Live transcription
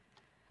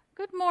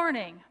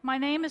morning. My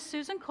name is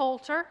Susan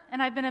Coulter,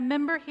 and I've been a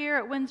member here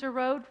at Windsor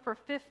Road for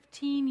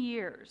 15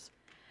 years.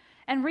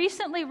 And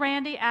recently,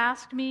 Randy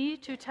asked me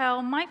to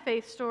tell my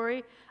faith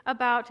story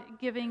about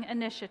giving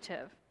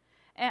initiative,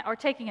 or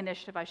taking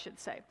initiative, I should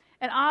say.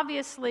 And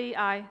obviously,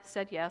 I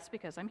said yes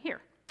because I'm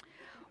here.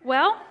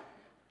 Well,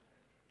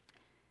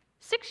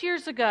 6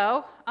 years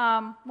ago,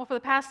 for the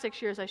past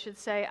 6 years, I should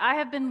say, I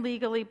have been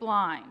legally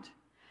blind.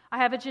 I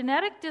have a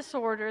genetic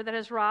disorder that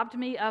has robbed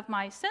me of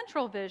my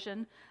central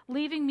vision,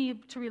 leaving me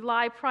to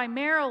rely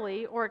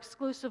primarily or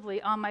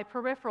exclusively on my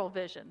peripheral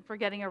vision for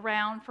getting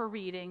around, for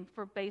reading,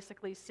 for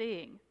basically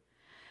seeing.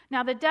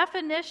 Now, the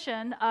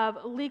definition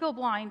of legal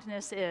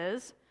blindness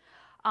is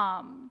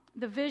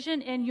the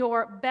vision in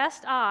your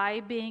best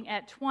eye being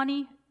at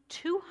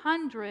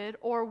 20/200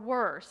 or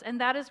worse, and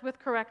that is with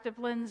corrective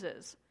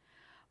lenses.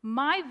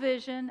 My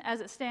vision,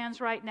 as it stands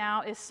right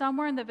now, is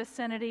somewhere in the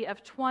vicinity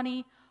of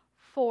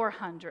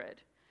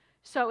 20/400.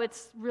 So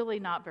it's really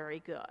not very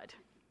good.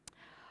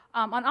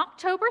 On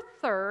October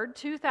 3rd,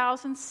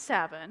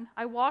 2007,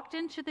 I walked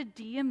into the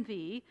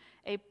DMV,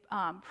 a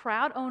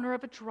proud owner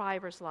of a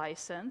driver's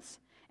license,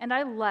 and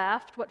I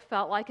left what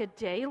felt like a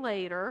day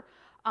later,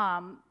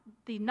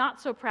 the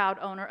not-so-proud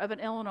owner of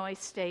an Illinois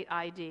state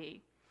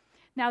ID.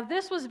 Now,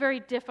 this was very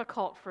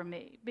difficult for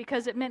me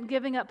because it meant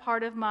giving up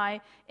part of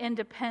my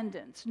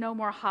independence, no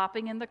more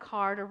hopping in the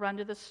car to run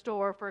to the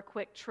store for a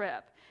quick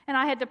trip. And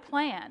I had to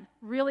plan,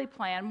 really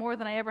plan, more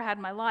than I ever had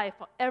in my life,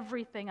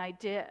 everything I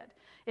did.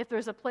 If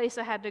there's a place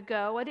I had to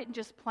go, I didn't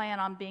just plan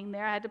on being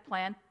there, I had to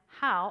plan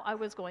how I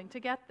was going to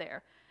get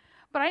there.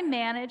 But I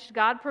managed,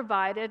 God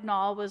provided, and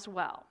all was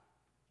well.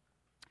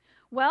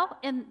 Well,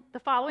 in the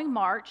following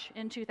March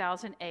in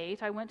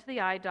 2008, I went to the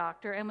eye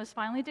doctor and was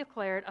finally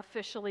declared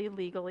officially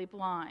legally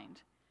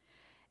blind.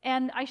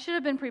 And I should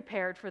have been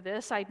prepared for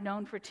this. I'd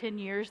known for 10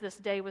 years this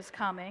day was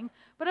coming.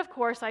 But of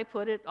course, I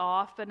put it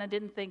off and I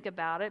didn't think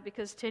about it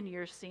because 10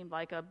 years seemed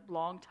like a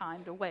long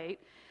time to wait.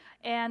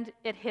 And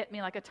it hit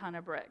me like a ton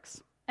of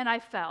bricks. And I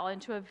fell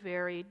into a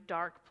very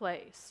dark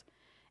place.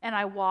 And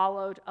I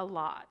wallowed a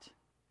lot.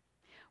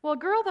 Well, a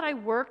girl that I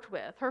worked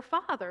with, her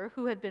father,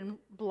 who had been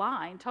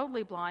blind,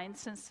 totally blind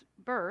since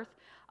birth,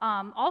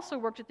 also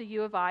worked at the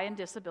U of I in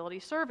disability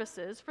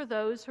services for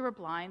those who are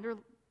blind or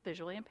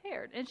visually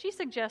impaired. And she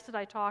suggested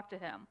I talk to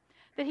him,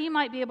 that he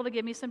might be able to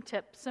give me some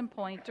tips and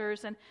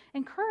pointers and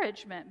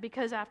encouragement,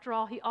 because after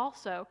all, he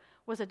also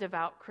was a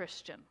devout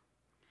Christian.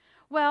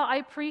 Well, I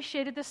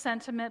appreciated the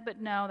sentiment, but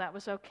no, that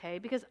was okay,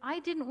 because I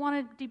didn't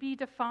want to be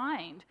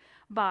defined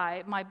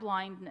by my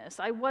blindness.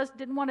 I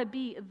didn't want to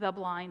be the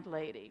blind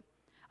lady.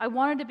 I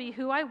wanted to be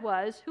who I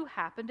was, who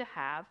happened to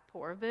have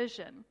poor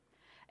vision.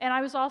 And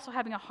I was also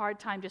having a hard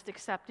time just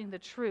accepting the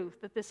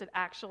truth that this had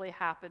actually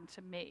happened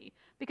to me,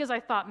 because I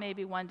thought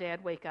maybe one day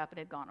I'd wake up and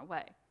it had gone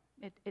away.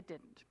 It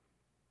didn't.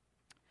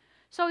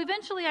 So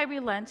eventually I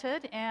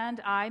relented and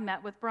I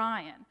met with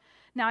Brian.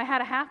 Now I had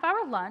a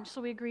half-hour lunch,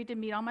 so we agreed to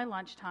meet on my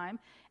lunchtime,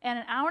 and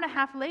an hour and a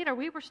half later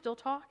we were still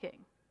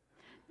talking.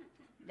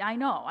 I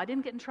know, I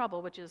didn't get in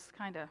trouble, which is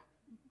kind of,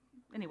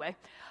 anyway.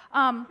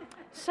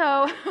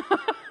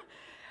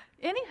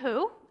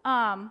 Anywho,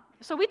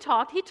 so we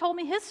talked. He told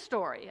me his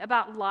story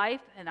about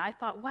life, and I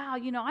thought, wow,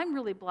 I'm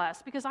really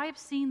blessed because I have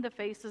seen the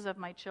faces of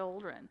my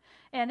children.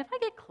 And if I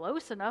get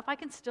close enough, I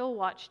can still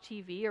watch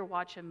TV or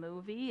watch a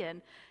movie,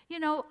 and,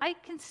 I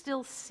can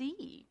still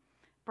see.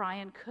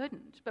 Brian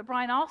couldn't. But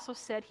Brian also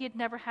said he had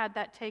never had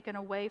that taken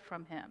away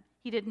from him.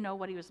 He didn't know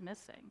what he was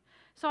missing.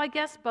 So I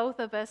guess both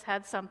of us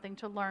had something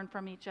to learn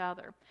from each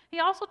other. He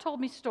also told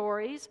me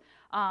stories,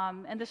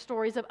 and the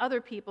stories of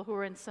other people who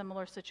were in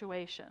similar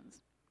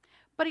situations.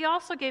 But he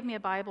also gave me a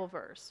Bible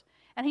verse,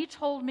 and he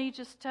told me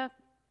just to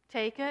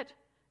take it,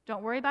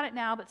 don't worry about it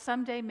now, but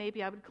someday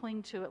maybe I would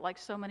cling to it like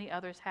so many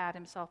others had,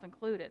 himself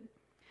included.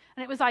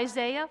 And it was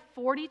Isaiah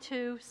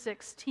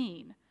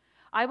 42:16.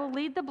 I will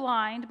lead the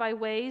blind by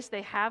ways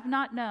they have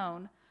not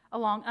known.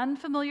 Along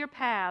unfamiliar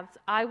paths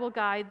I will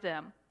guide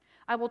them.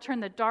 I will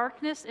turn the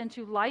darkness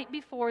into light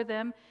before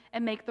them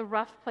and make the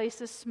rough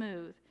places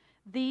smooth.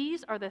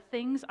 These are the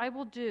things I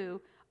will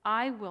do.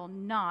 I will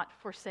not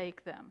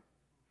forsake them.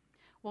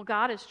 Well,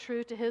 God is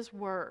true to his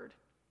word.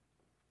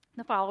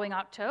 The following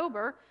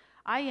October,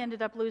 I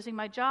ended up losing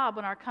my job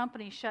when our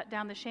company shut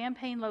down the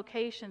Champaign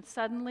location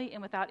suddenly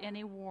and without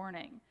any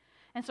warning.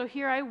 And so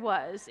here I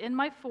was in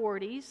my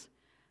 40s,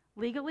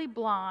 legally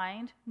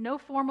blind, no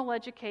formal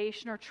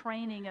education or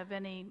training of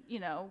any,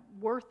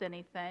 worth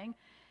anything,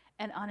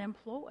 and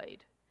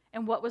unemployed.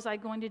 And what was I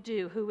going to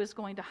do? Who was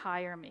going to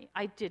hire me?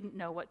 I didn't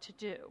know what to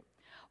do.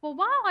 Well,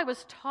 while I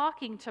was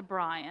talking to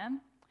Brian,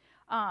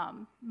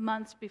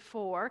 months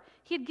before,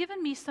 he had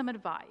given me some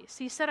advice.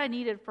 He said I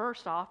needed,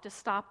 first off, to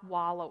stop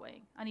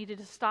wallowing. I needed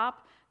to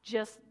stop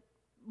just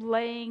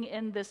laying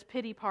in this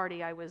pity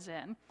party I was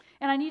in.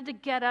 And I needed to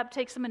get up,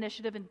 take some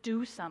initiative, and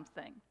do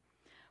something.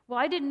 Well,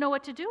 I didn't know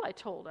what to do, I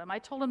told him. I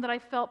told him that I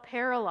felt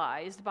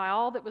paralyzed by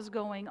all that was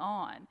going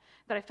on,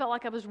 that I felt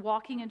like I was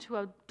walking into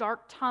a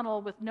dark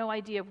tunnel with no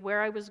idea of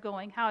where I was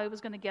going, how I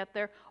was going to get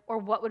there, or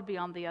what would be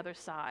on the other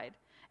side.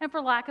 And for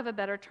lack of a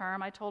better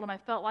term, I told him I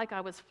felt like I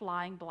was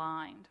flying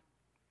blind.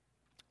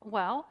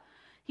 Well,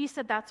 he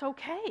said, that's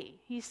okay.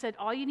 He said,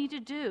 all you need to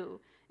do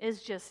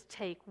is just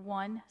take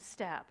one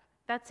step.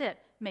 That's it.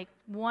 Take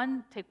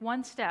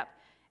one step,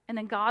 and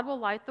then God will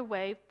light the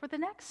way for the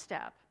next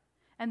step.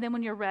 And then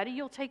when you're ready,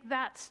 you'll take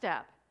that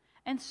step,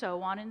 and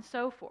so on and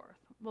so forth.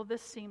 Well,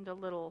 this seemed a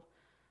little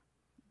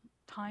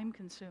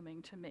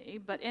time-consuming to me,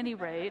 but at any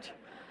rate,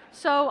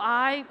 so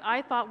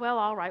I thought, well,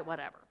 all right,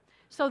 whatever.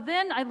 So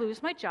then I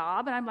lose my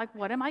job, and I'm like,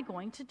 what am I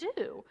going to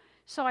do?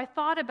 So I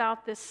thought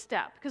about this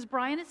step, because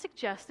Brian had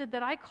suggested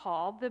that I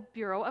call the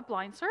Bureau of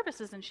Blind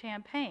Services in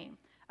Champaign,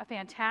 a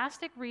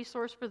fantastic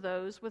resource for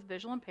those with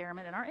visual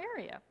impairment in our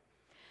area.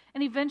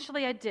 And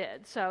eventually I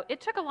did. So it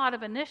took a lot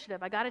of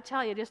initiative, I got to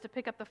tell you, just to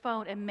pick up the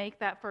phone and make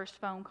that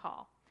first phone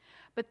call.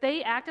 But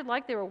they acted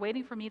like they were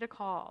waiting for me to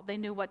call. They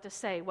knew what to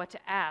say, what to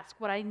ask,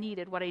 what I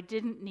needed, what I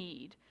didn't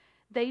need.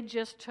 They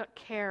just took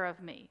care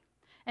of me.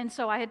 And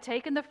so I had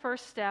taken the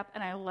first step,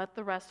 and I let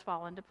the rest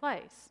fall into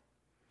place.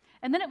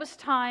 And then it was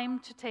time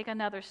to take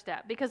another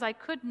step, because I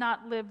could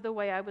not live the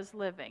way I was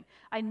living.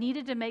 I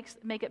needed to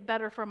make it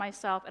better for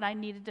myself, and I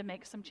needed to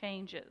make some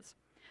changes,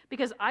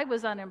 because I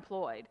was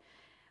unemployed.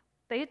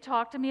 They had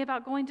talked to me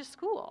about going to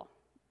school.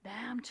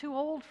 I'm too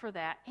old for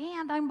that,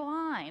 and I'm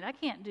blind. I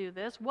can't do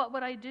this. What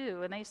would I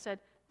do? And they said,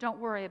 don't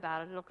worry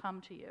about it. It'll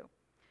come to you.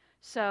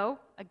 So,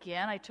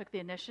 again, I took the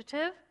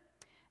initiative,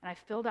 and I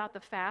filled out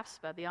the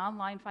FAFSA, the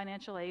online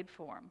financial aid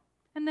form.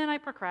 And then I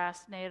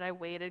procrastinated. I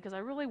waited because I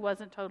really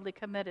wasn't totally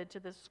committed to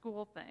this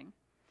school thing.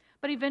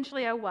 But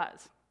eventually I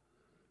was.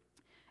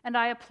 And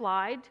I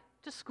applied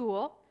to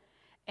school,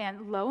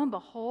 and lo and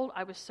behold,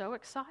 I was so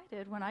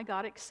excited when I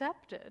got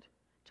accepted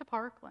to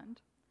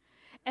Parkland.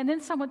 And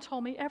then someone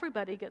told me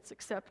everybody gets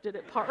accepted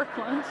at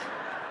Parkland.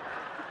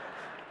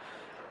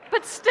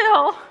 But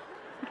still,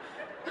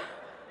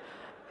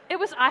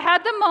 I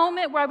had the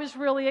moment where I was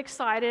really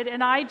excited,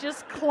 and I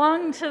just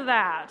clung to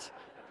that.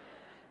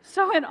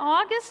 So in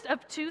August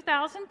of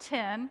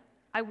 2010,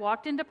 I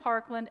walked into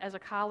Parkland as a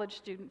college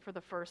student for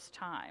the first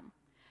time.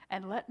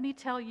 And let me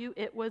tell you,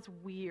 it was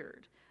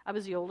weird. I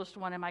was the oldest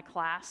one in my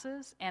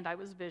classes, and I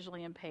was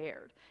visually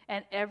impaired.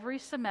 And every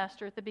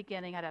semester at the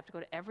beginning, I'd have to go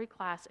to every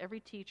class, every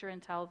teacher,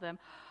 and tell them,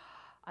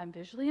 I'm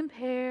visually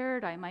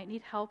impaired, I might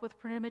need help with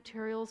printed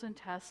materials and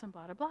tests and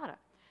blah, blah, blah.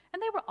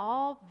 And they were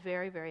all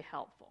very, very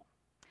helpful.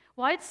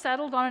 Well, I'd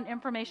settled on an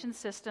information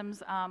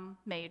systems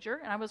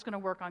major, and I was going to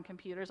work on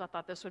computers. I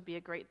thought this would be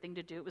a great thing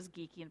to do. It was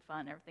geeky and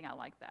fun, everything I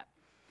liked that.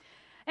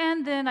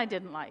 And then I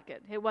didn't like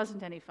it. It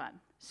wasn't any fun.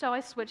 So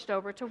I switched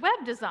over to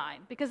web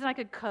design, because then I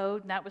could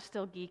code, and that was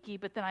still geeky,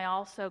 but then I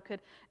also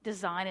could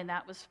design, and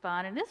that was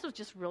fun, and this was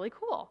just really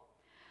cool.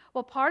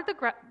 Well, part of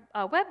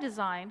the web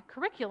design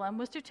curriculum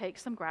was to take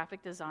some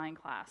graphic design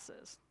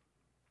classes.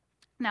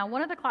 Now,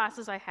 one of the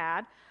classes I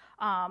had,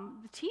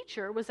 the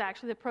teacher was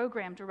actually the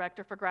program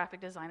director for graphic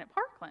design at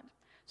Parkland.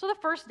 So the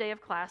first day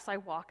of class, I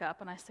walk up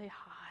and I say,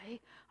 hi,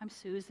 I'm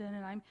Susan,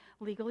 and I'm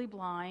legally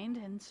blind,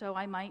 and so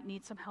I might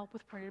need some help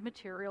with printed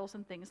materials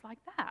and things like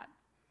that.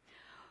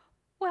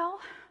 Well,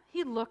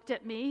 he looked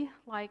at me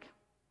like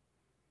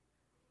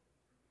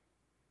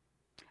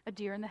a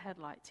deer in the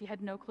headlights. He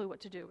had no clue what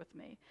to do with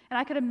me. And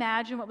I could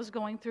imagine what was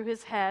going through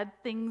his head,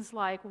 things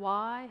like,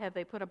 why have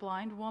they put a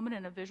blind woman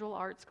in a visual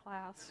arts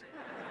class?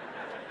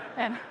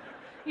 And,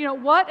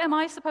 what am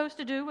I supposed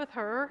to do with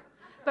her?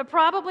 But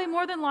probably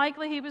more than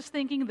likely he was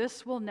thinking,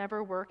 this will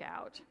never work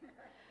out.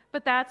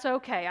 But that's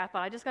okay. I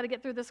thought, I just got to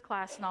get through this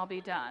class and I'll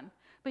be done.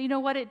 But you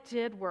know what? It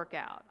did work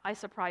out. I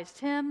surprised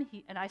him,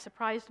 and I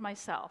surprised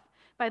myself.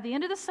 By the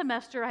end of the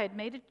semester, I had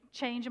made a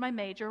change in my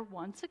major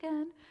once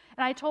again,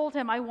 and I told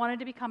him I wanted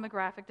to become a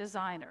graphic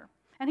designer.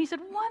 And he said,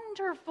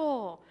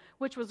 wonderful,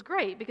 which was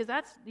great, because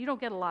you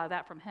don't get a lot of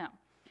that from him.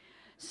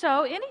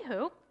 So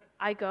anywho,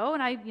 I go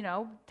and I,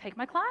 take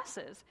my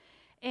classes.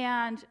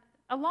 And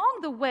along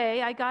the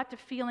way, I got to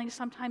feeling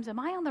sometimes, am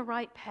I on the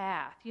right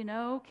path?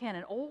 Can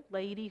an old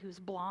lady who's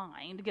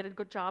blind get a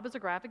good job as a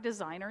graphic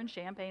designer in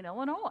Champaign,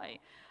 Illinois?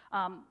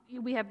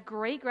 We have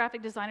great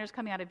graphic designers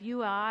coming out of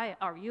U of I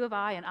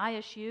and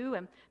ISU,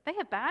 and they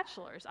have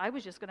bachelors. I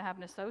was just going to have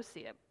an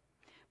associate.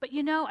 But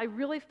I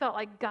really felt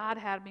like God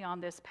had me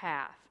on this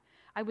path.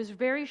 I was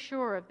very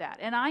sure of that.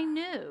 And I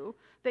knew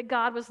that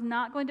God was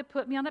not going to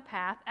put me on the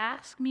path,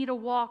 ask me to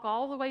walk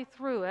all the way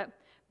through it,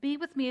 be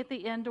with me at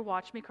the end to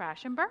watch me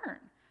crash and burn.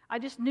 I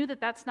just knew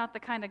that that's not the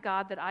kind of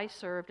God that I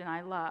served and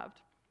I loved.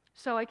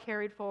 So I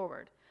carried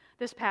forward.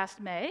 This past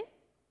May,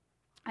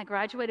 I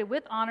graduated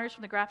with honors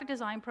from the graphic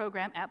design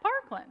program at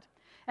Parkland.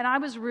 And I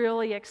was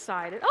really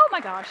excited. Oh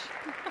my gosh.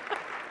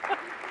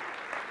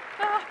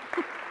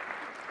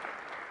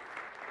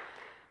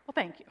 Well,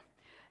 thank you.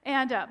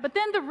 And but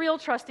then the real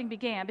trusting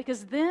began,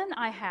 because then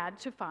I had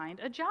to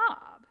find a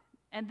job.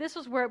 And this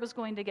is where it was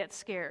going to get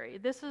scary.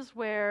 This is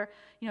where,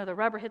 the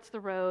rubber hits the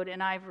road,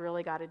 and I've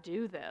really got to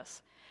do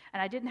this.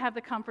 And I didn't have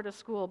the comfort of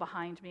school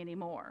behind me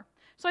anymore.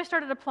 So I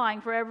started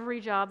applying for every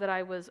job that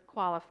I was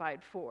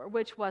qualified for,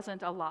 which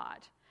wasn't a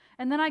lot.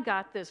 And then I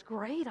got this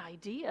great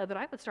idea that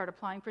I would start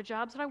applying for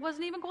jobs that I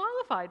wasn't even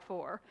qualified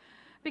for.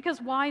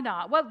 Because why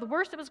not? Well, the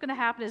worst that was going to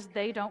happen is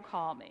they don't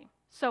call me.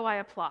 So I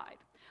applied.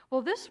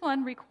 Well, this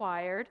one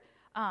required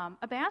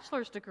a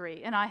bachelor's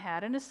degree, and I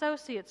had an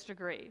associate's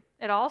degree.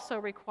 It also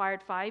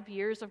required 5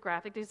 years of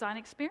graphic design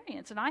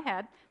experience, and I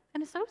had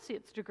an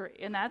associate's degree,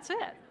 and that's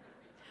it.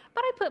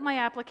 But I put my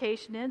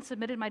application in,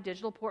 submitted my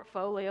digital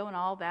portfolio and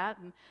all that,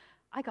 and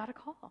I got a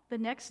call. The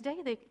next day,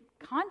 they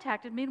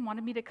contacted me and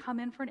wanted me to come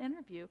in for an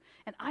interview,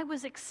 and I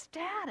was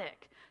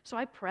ecstatic. So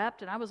I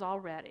prepped, and I was all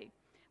ready.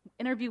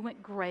 Interview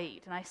went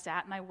great, and I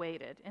sat and I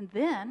waited. And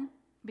then,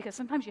 because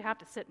sometimes you have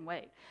to sit and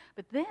wait,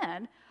 but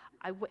then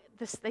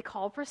they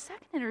called for a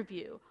second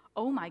interview.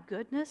 Oh my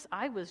goodness,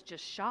 I was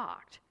just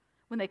shocked.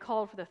 When they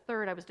called for the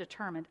third, I was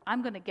determined,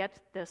 I'm going to get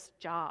this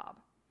job.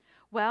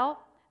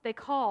 Well, they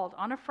called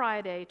on a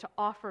Friday to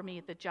offer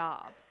me the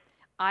job.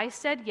 I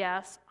said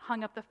yes,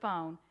 hung up the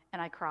phone,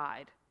 and I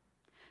cried.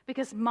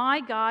 Because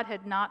my God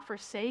had not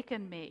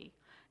forsaken me.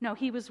 No,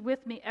 He was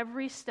with me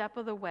every step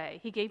of the way.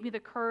 He gave me the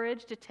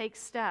courage to take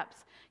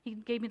steps. He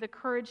gave me the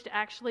courage to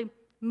actually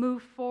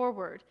move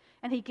forward.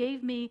 And He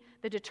gave me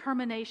the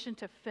determination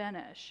to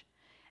finish.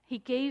 He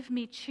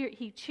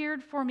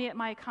cheered for me at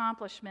my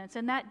accomplishments.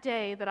 And that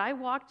day that I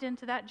walked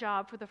into that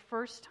job for the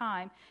first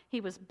time, He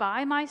was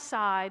by my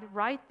side,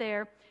 right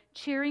there,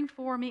 cheering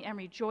for me and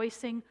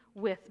rejoicing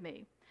with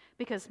me.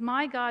 Because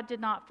my God did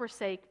not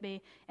forsake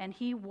me, and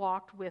He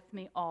walked with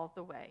me all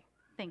the way.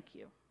 Thank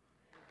you.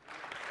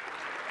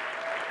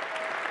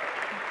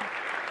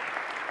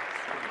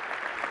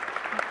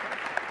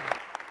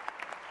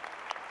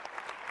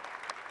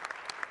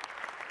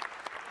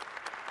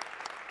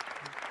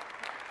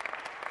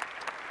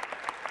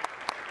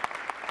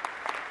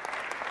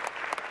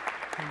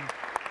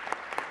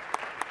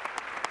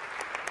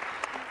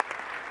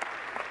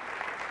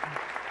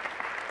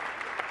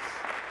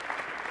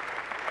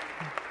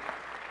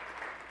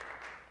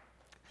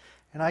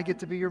 And I get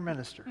to be your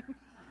minister.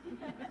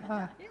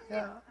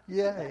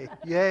 Yeah.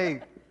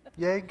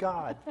 Yay,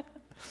 God.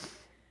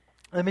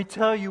 Let me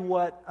tell you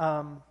what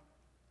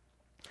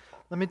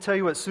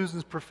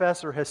Susan's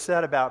professor has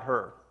said about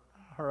her.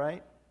 All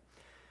right?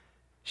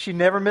 She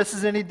never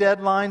misses any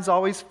deadlines,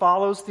 always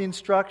follows the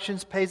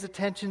instructions, pays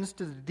attention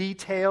to the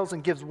details,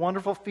 and gives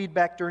wonderful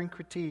feedback during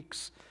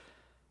critiques.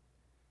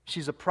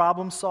 She's a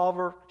problem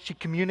solver. She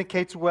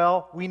communicates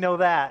well. We know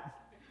that.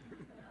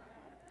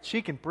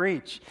 She can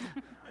preach.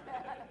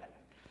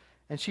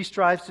 And she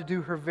strives to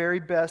do her very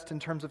best in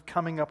terms of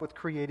coming up with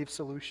creative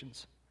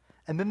solutions.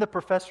 And then the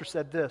professor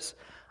said this,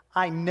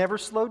 I never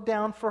slowed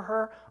down for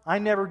her. I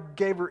never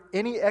gave her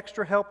any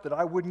extra help that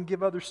I wouldn't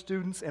give other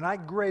students, and I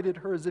graded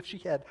her as if she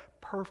had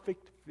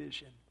perfect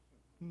vision.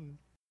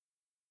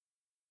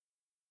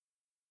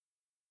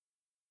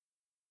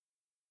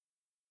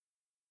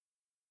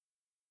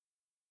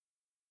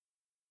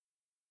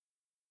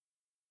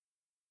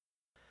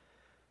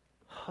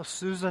 Oh,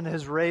 Susan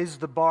has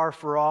raised the bar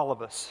for all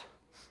of us.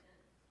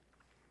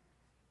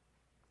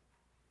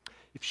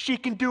 If she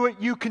can do it,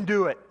 you can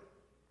do it.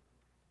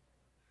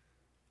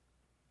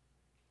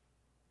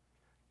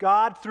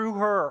 God through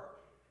her.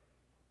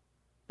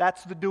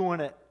 That's the doing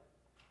it.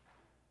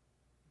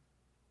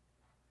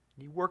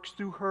 He works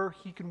through her,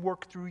 He can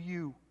work through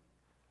you.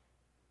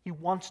 He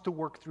wants to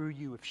work through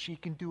you. If she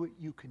can do it,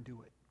 you can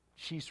do it.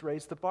 She's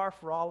raised the bar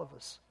for all of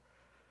us.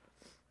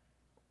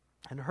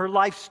 And her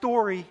life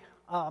story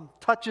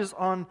touches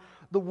on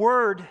the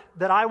word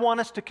that I want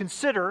us to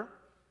consider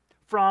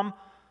from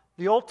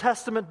the Old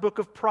Testament book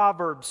of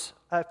Proverbs.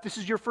 If this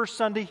is your first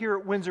Sunday here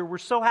at Windsor, we're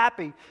so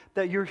happy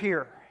that you're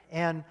here.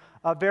 And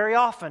very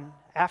often,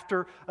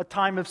 after a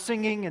time of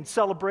singing and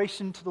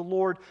celebration to the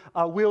Lord,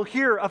 we'll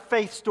hear a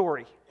faith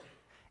story.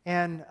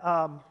 And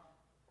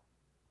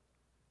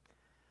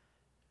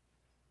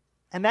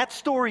that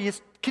story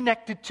is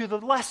connected to the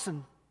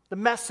lesson, the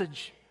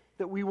message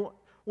that we want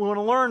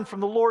to learn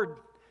from the Lord.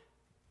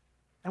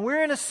 And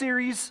we're in a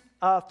series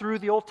through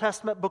the Old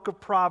Testament book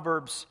of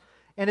Proverbs.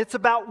 And it's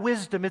about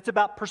wisdom. It's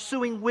about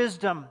pursuing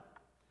wisdom.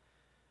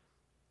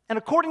 And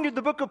according to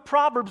the book of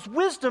Proverbs,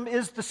 wisdom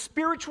is the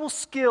spiritual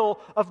skill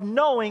of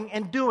knowing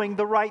and doing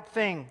the right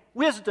thing.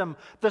 Wisdom,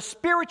 the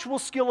spiritual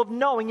skill of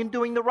knowing and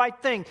doing the right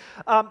thing.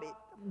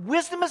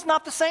 Wisdom is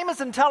not the same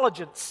as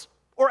intelligence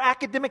or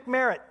academic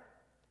merit.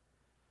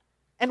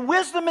 And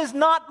wisdom is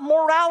not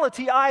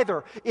morality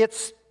either.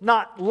 It's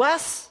not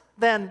less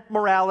than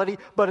morality,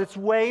 but it's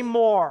way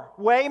more.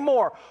 Way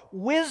more.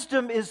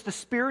 Wisdom is the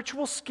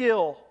spiritual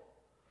skill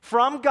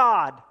from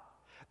God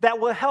that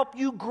will help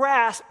you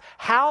grasp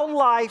how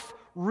life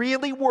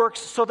really works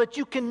so that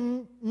you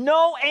can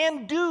know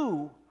and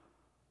do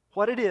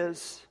what it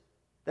is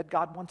that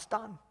God wants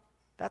done.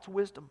 That's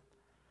wisdom.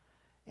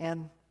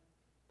 And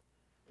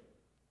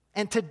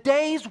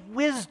today's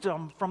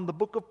wisdom from the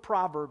book of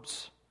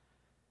Proverbs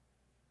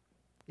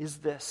is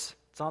this.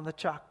 It's on the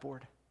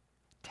chalkboard.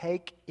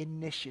 Take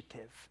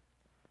initiative.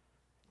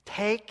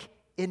 Take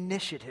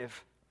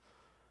initiative.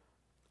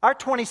 Our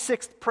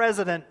 26th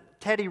president,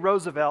 Teddy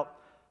Roosevelt,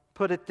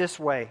 put it this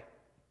way.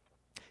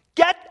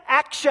 Get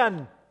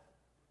action.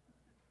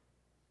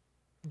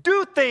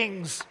 Do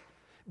things.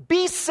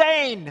 Be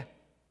sane.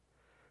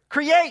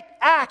 Create,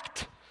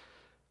 act.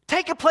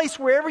 Take a place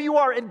wherever you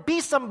are and be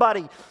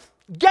somebody.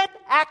 Get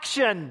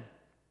action.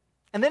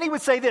 And then he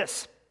would say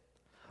this,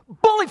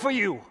 bully for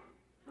you.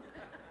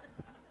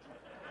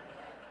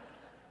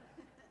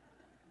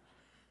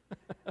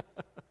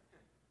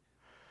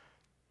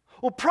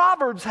 Well,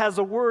 Proverbs has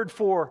a word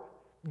for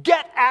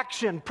get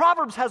action.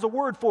 Proverbs has a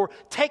word for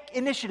take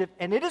initiative,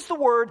 and it is the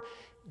word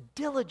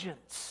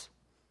diligence.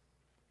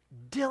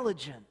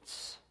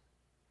 Diligence.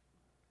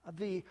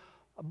 The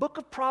book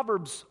of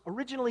Proverbs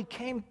originally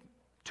came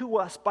to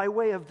us by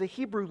way of the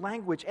Hebrew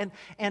language, and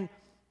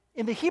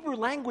in the Hebrew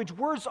language,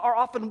 words are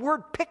often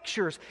word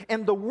pictures,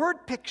 and the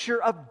word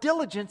picture of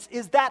diligence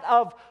is that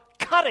of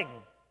cutting.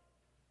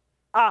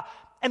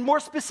 And more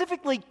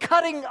specifically,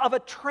 cutting of a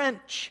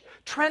trench,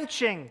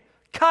 trenching,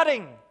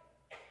 cutting,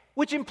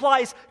 which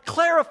implies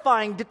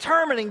clarifying,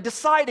 determining,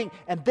 deciding,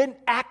 and then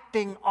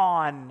acting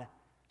on.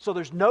 So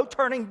there's no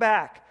turning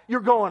back.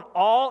 You're going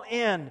all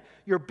in.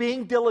 You're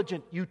being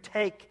diligent. You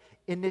take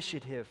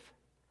initiative.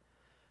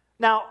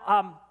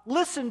 Now,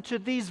 listen to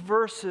these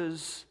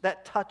verses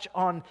that touch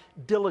on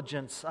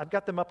diligence. I've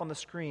got them up on the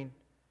screen.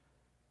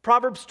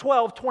 Proverbs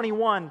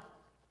 12:21.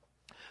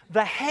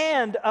 The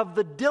hand of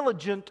the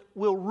diligent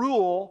will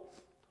rule,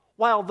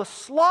 while the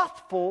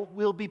slothful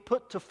will be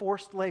put to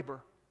forced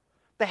labor.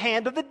 The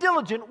hand of the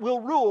diligent will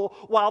rule,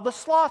 while the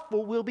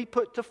slothful will be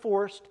put to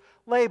forced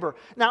labor.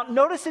 Now,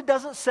 notice it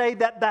doesn't say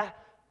that the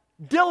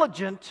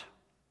diligent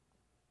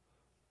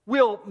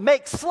will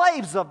make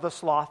slaves of the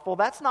slothful.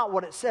 That's not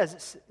what it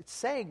says. It's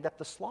saying that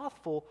the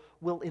slothful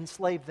will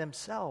enslave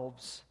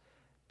themselves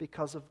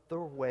because of their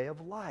way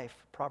of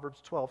life.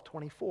 Proverbs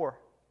 12:24.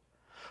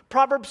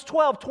 Proverbs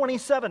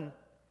 12:27.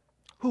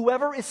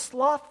 Whoever is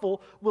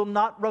slothful will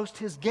not roast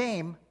his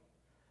game,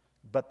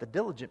 but the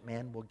diligent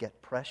man will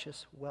get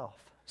precious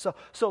wealth.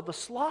 So the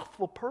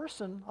slothful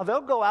person,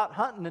 they'll go out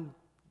hunting and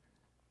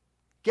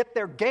get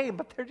their game,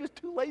 but they're just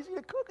too lazy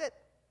to cook it.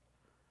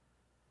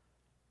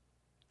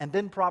 And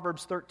then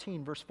Proverbs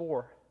 13, verse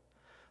 4.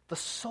 The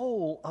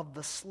soul of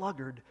the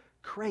sluggard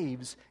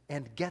craves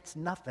and gets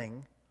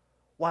nothing,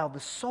 while the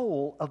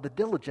soul of the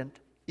diligent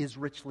is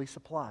richly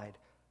supplied.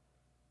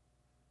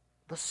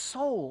 The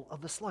soul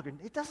of the sluggard.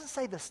 It doesn't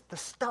say the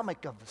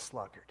stomach of the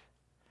sluggard.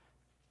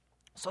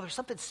 So there's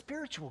something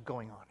spiritual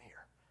going on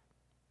here.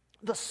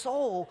 The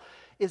soul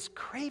is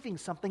craving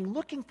something,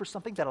 looking for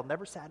something that'll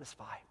never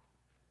satisfy.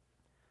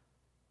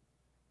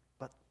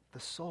 But the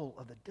soul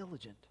of the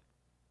diligent,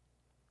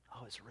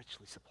 is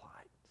richly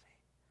supplied. See?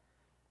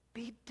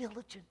 Be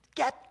diligent.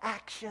 Get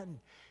action.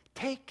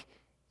 Take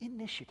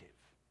initiative.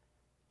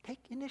 Take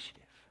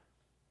initiative.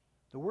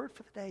 The word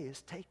for the day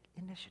is take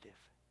initiative.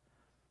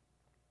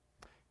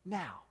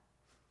 Now,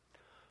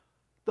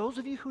 those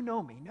of you who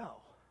know me know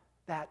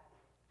that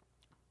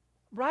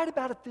right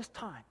about at this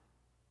time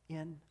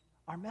in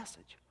our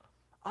message,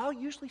 I'll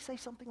usually say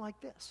something like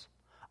this.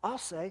 I'll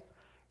say,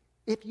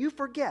 if you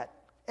forget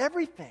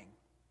everything,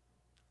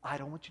 I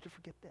don't want you to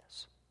forget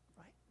this.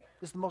 Right?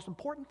 This is the most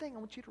important thing I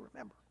want you to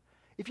remember.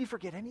 If you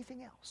forget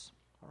anything else,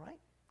 all right?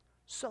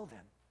 So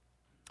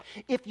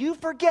then, if you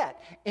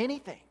forget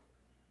anything,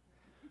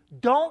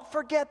 don't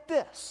forget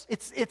this.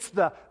 It's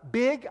the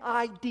big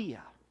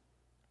idea.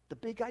 The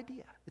big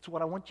idea. It's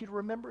what I want you to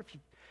remember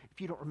if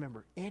you don't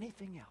remember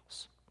anything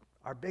else.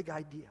 Our big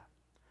idea.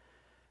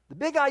 The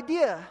big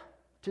idea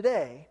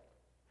today,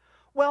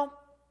 well,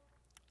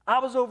 I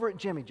was over at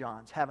Jimmy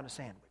John's having a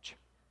sandwich.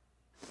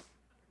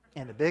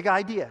 And the big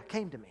idea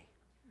came to me.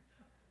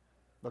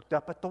 Looked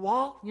up at the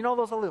wall. You know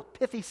those little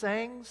pithy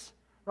sayings,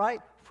 right?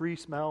 Free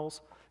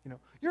smells.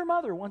 Your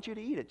mother wants you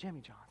to eat at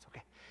Jimmy John's.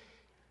 Okay.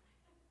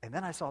 And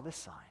then I saw this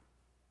sign.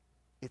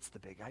 It's the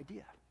big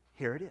idea.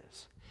 Here it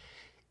is.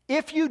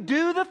 If you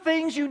do the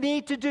things you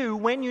need to do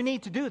when you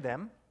need to do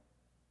them,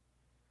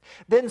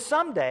 then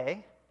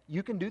someday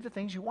you can do the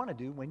things you want to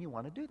do when you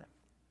want to do them.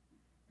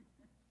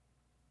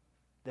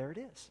 There it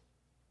is.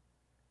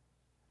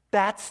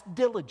 That's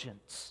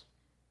diligence.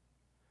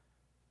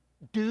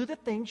 Do the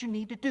things you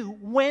need to do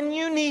when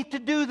you need to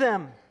do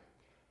them.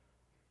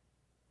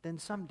 Then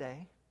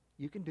someday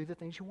you can do the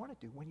things you want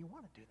to do when you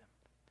want to do them.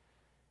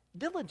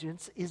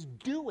 Diligence is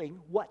doing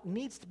what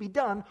needs to be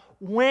done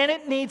when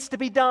it needs to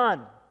be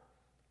done.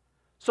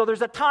 So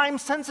there's a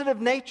time-sensitive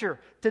nature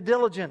to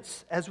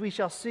diligence, as we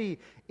shall see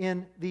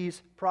in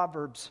these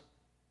Proverbs.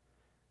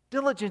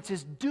 Diligence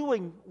is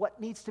doing what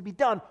needs to be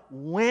done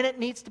when it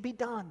needs to be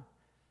done.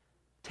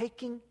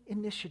 Taking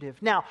initiative.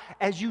 Now,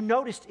 as you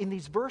noticed in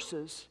these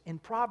verses in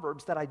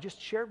Proverbs that I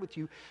just shared with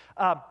you,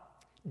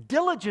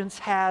 diligence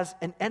has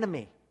an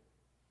enemy.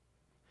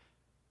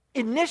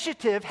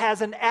 Initiative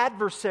has an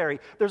adversary.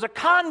 There's a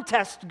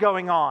contest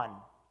going on.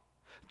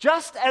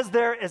 Just as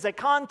there is a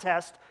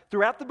contest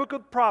throughout the book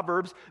of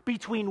Proverbs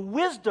between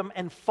wisdom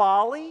and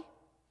folly,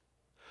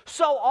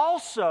 so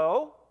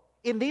also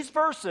in these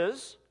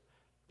verses,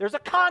 there's a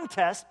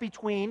contest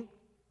between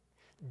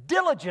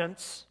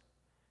diligence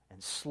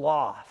and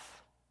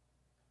sloth.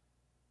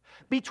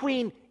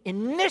 between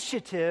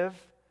initiative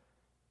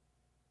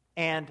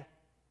and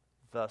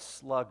the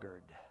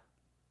sluggard.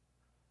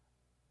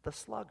 The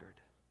sluggard.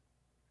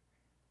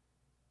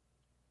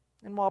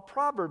 And while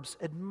Proverbs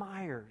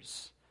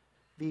admires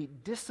the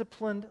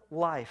disciplined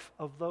life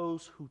of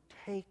those who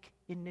take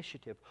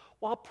initiative,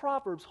 while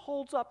Proverbs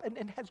holds up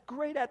and has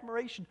great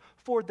admiration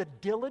for the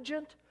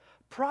diligent,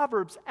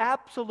 Proverbs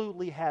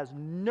absolutely has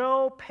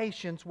no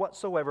patience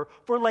whatsoever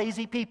for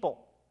lazy people.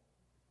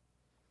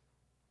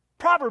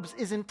 Proverbs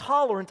is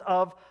intolerant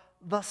of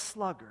the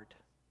sluggard.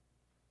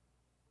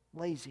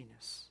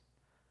 Laziness,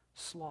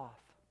 sloth.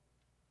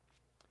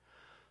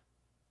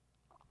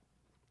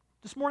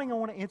 This morning I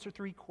want to answer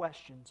 3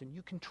 questions, and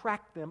you can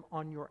track them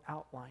on your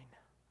outline.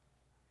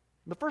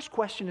 The first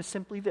question is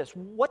simply this: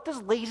 what does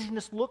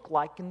laziness look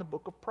like in the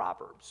book of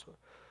Proverbs?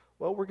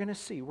 Well, we're going to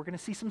see. We're going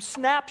to see some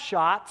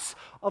snapshots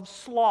of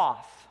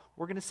sloth.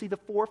 We're going to see the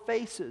 4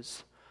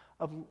 faces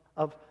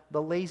of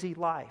the lazy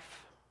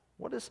life.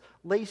 What does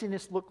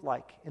laziness look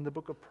like in the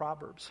book of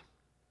Proverbs?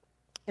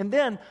 And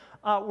then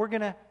we're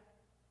going to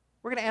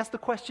ask the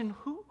question,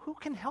 who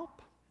can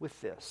help with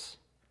this?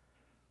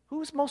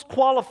 Who is most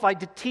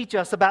qualified to teach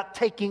us about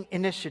taking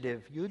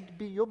initiative?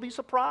 You'll be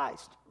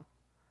surprised.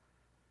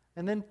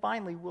 And then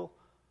finally, we'll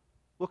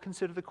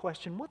consider the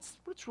question, what's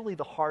really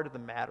the heart of the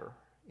matter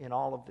in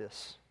all of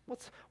this?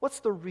 What's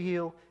the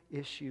real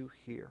issue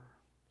here?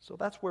 So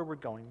that's where we're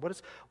going.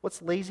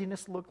 What's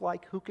laziness look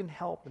like? Who can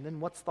help? And then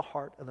what's the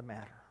heart of the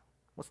matter?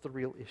 What's the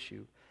real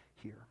issue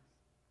here?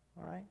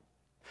 All right?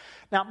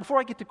 Now, before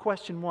I get to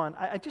question 1,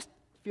 I just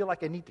feel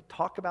like I need to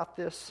talk about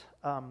this.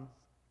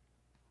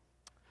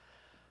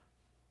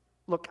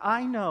 Look,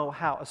 I know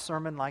how a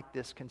sermon like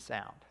this can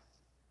sound.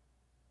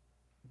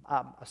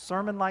 A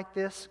sermon like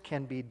this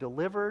can be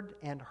delivered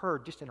and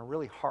heard just in a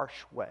really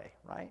harsh way,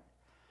 right?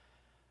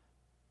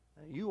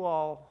 You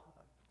all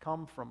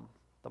come from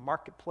the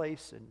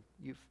marketplace and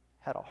you've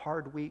had a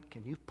hard week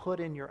and you've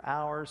put in your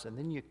hours, and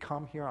then you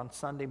come here on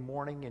Sunday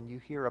morning and you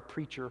hear a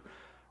preacher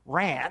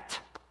rant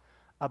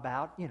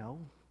about,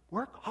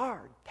 work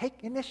hard,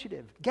 take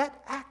initiative, get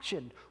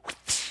action.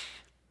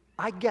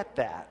 I get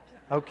that,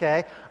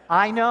 okay?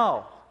 I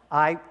know.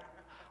 I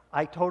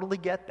totally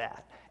get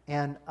that.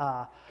 And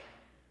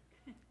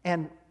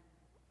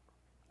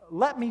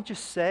let me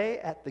just say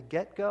at the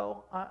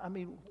get-go,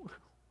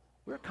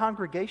 we're a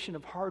congregation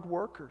of hard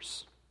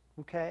workers,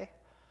 okay?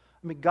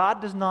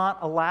 God does not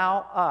allow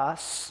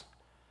us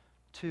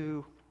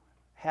to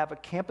have a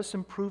campus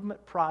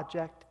improvement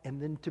project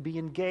and then to be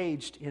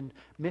engaged in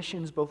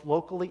missions both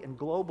locally and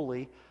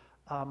globally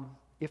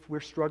if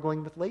we're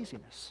struggling with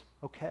laziness,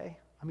 okay?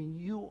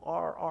 You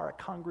are a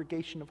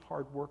congregation of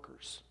hard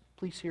workers.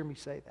 Please hear me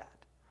say that,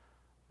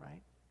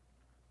 right?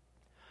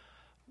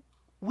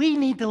 We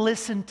need to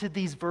listen to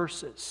these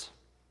verses.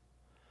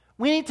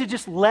 We need to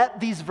just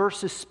let these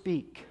verses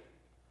speak.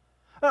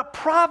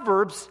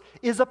 Proverbs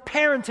is a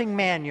parenting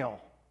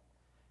manual.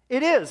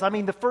 It is.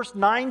 The first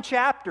 9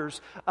 chapters,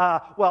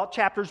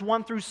 chapters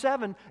 1 through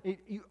 7,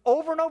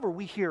 over and over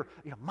we hear,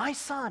 my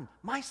son,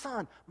 my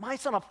son, my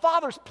son. A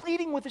father's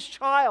pleading with his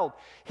child.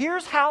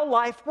 Here's how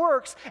life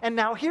works, and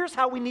now here's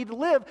how we need to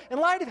live in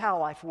light of how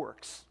life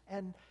works.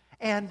 And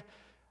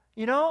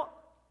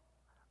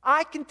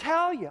I can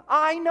tell you,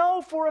 I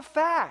know for a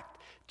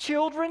fact,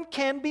 children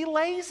can be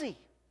lazy.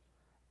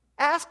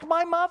 Ask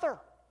my mother.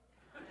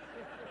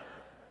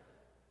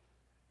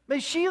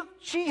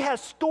 She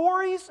has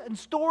stories and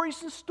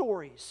stories and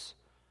stories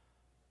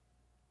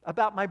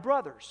about my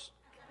brothers.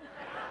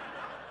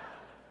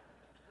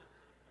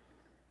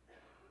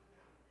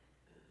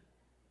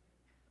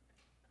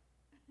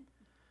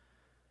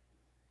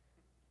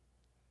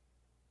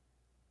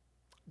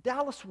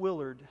 Dallas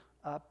Willard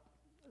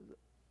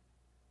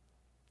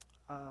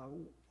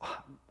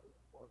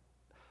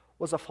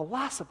was a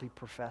philosophy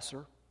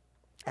professor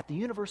at the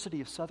University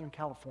of Southern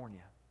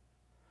California.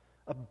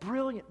 A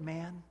brilliant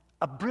man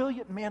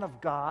of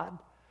God,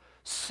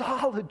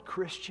 solid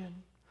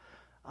Christian.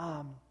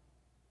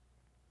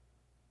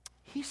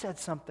 He said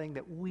something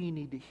that we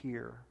need to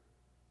hear.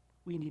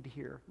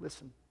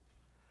 Listen.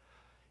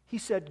 He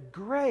said,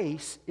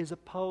 grace is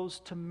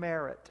opposed to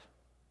merit.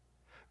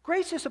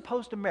 Grace is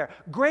opposed to merit.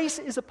 Grace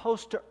is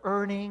opposed to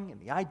earning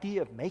and the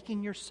idea of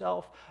making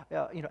yourself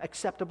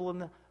acceptable in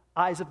the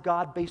eyes of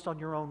God based on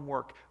your own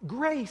work.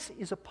 Grace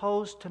is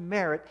opposed to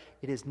merit.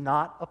 It is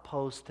not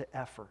opposed to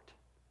effort.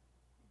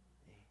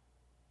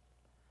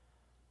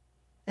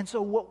 And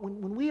so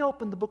when we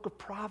open the book of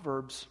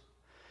Proverbs,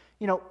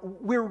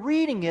 we're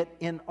reading it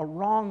in a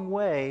wrong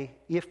way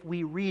if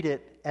we read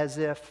it as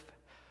if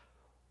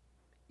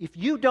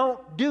you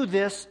don't do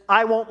this,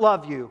 I won't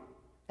love you,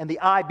 and the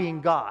I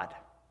being God.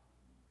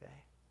 Okay?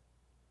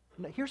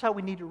 Now, here's how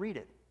we need to read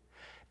it.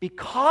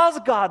 Because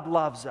God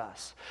loves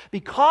us,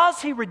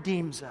 because He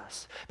redeems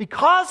us,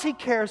 because He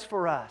cares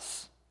for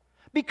us,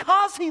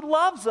 because He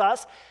loves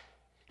us,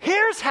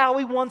 here's how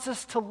He wants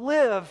us to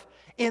live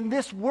in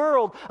this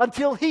world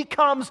until He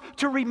comes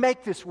to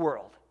remake this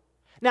world.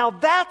 Now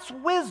that's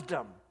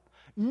wisdom.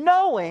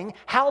 knowing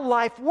how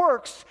life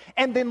works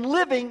and then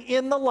living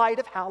in the light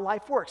of how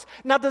life works.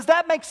 Now, does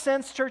that make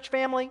sense, church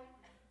family?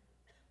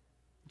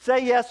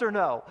 Say yes or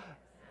no.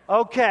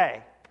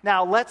 Okay.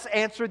 Now, let's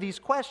answer these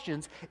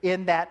questions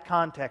in that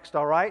context,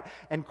 all right?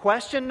 And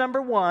question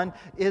number 1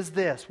 is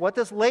this. What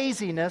does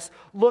laziness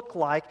look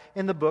like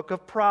in the book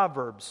of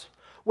Proverbs?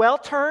 Well,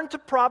 turn to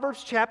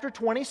Proverbs chapter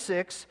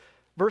 26,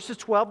 verses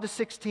 12 to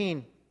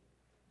 16.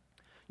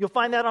 You'll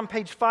find that on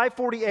page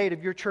 548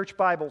 of your church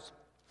Bibles.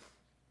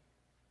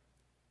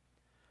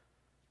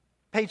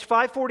 Page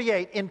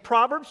 548, in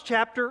Proverbs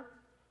chapter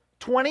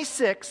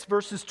 26,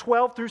 verses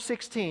 12 through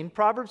 16.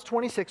 Proverbs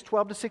 26,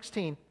 12 to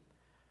 16.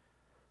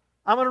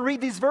 I'm going to read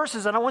these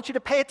verses, and I want you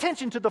to pay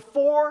attention to the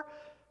 4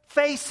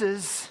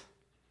 faces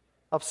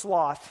of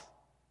sloth.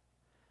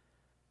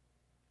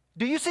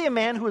 Do you see a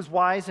man who is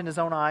wise in his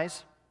own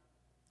eyes?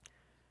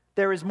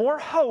 There is more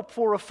hope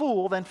for a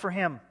fool than for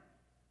him.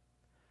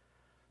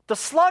 The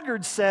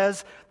sluggard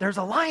says, there's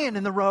a lion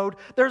in the road,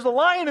 there's a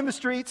lion in the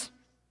streets.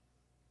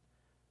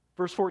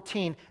 Verse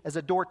 14, as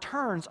a door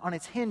turns on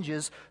its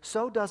hinges,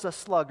 so does a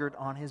sluggard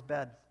on his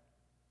bed.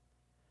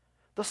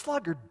 The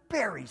sluggard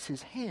buries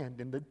his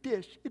hand in the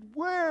dish. It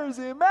wears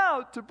him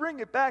out to bring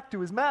it back to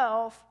his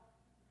mouth.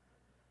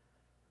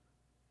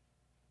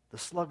 The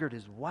sluggard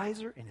is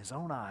wiser in his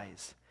own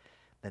eyes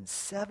than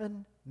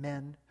 7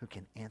 men who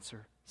can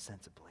answer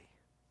sensibly.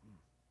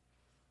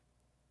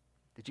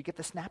 Did you get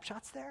the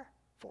snapshots there?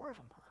 4 of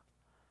them, huh?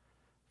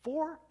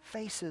 4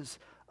 faces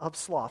of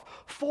sloth.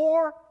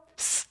 4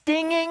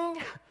 stinging,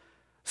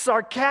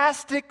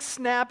 sarcastic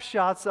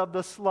snapshots of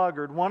the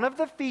sluggard. One of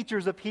the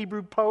features of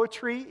Hebrew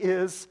poetry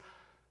is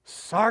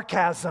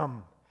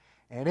sarcasm,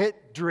 and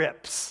it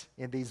drips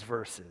in these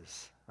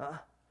verses.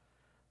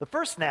 The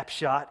first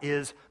snapshot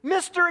is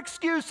Mr.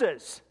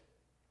 Excuses.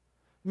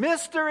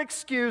 Mr.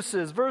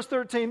 Excuses. Verse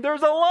 13,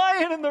 there's a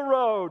lion in the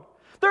road.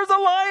 There's a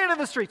lion in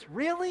the streets.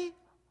 Really?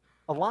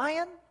 A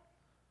lion?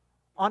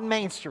 On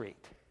Main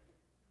Street.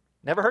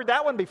 Never heard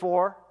that one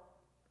before.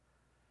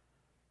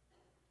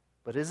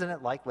 But isn't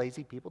it like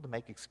lazy people to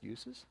make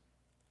excuses?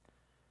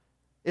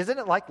 Isn't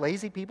it like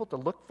lazy people to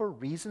look for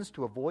reasons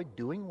to avoid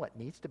doing what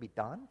needs to be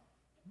done?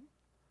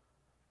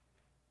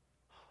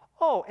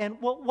 Oh, and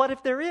what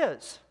if there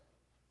is?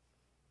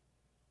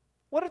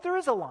 What if there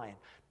is a lion?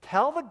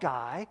 Tell the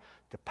guy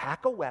to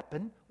pack a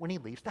weapon when he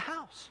leaves the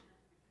house.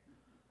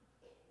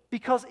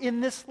 Because in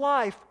this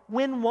life,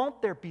 when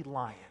won't there be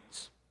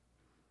lions?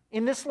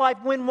 In this life,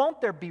 when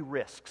won't there be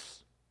risks?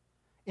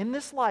 In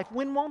this life,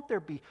 when won't there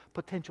be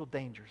potential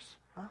dangers?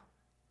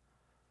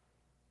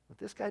 But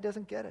this guy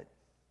doesn't get it.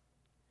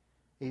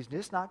 He's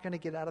just not going to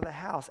get out of the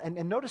house. And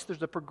notice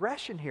there's a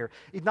progression here.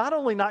 He's not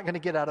only not going to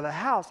get out of the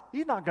house,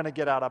 he's not going to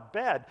get out of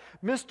bed.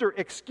 Mr.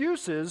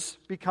 Excuses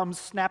becomes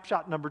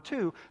snapshot number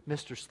 2,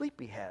 Mr.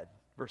 Sleepyhead,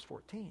 verse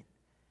 14.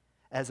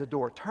 As a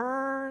door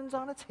turns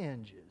on its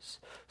hinges,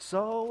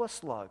 so a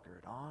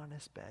sluggard on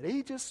his bed.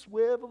 He's just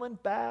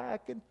swiveling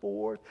back and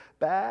forth,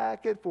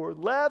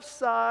 left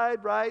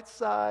side, right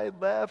side,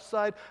 left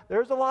side.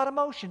 There's a lot of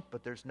motion,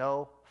 but there's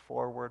no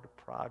forward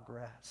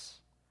progress.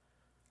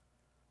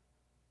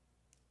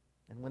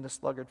 And when the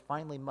sluggard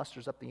finally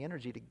musters up the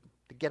energy to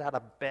get out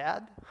of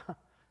bed,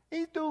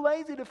 he's too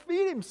lazy to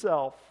feed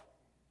himself.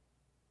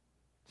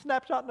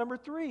 Snapshot number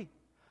 3,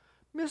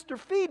 Mr.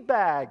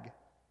 Feedbag.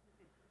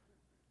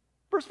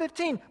 Verse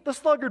 15, the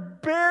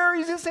sluggard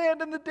buries his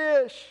hand in the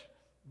dish.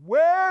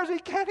 He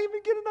can't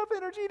even get enough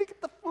energy to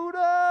get the food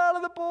out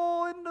of the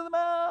bowl into the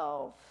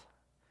mouth.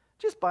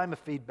 Just buy him a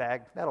feed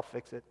bag. That'll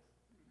fix it.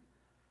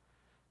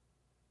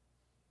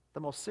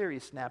 The most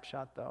serious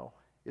snapshot, though,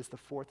 is the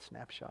 4th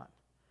snapshot.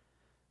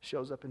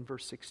 Shows up in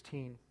verse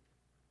 16.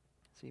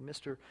 See,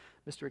 Mr.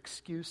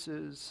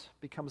 Excuses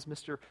becomes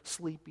Mr.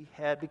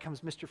 Sleepyhead,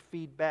 becomes Mr.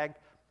 Feedbag,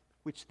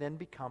 which then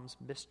becomes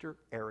Mr.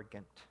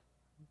 Arrogant.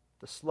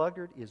 The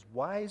sluggard is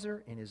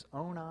wiser in his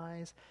own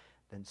eyes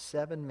than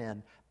 7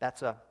 men.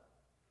 That's a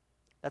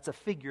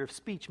figure of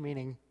speech,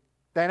 meaning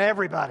than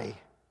everybody.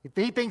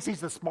 He thinks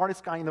he's the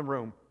smartest guy in the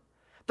room.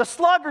 The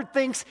sluggard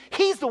thinks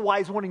he's the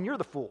wise one and you're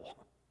the fool.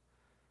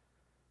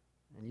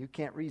 And you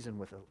can't reason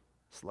with a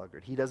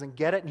sluggard. He doesn't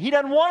get it and he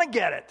doesn't want to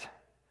get it.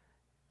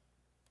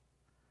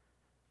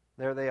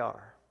 There they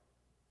are.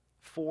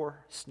 4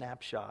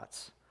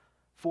 snapshots,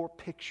 4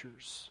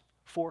 pictures,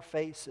 4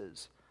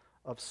 faces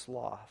of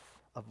sloth,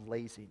 of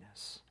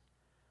laziness.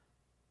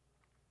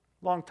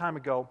 Long time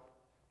ago,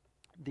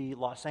 the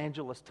Los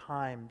Angeles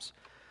Times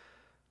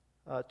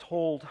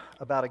told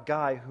about a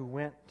guy who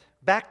went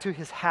back to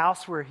his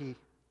house where he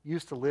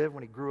used to live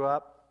when he grew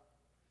up.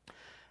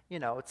 You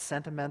know, it's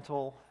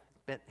sentimental.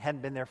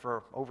 Hadn't been there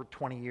for over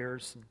 20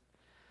 years. And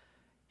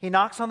he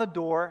knocks on the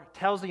door,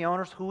 tells the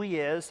owners who he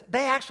is.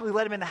 They actually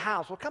let him in the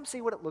house. Well, come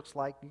see what it looks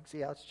like. You can see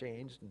how it's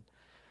changed. And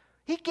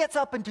he gets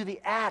up into the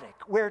attic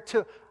where,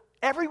 to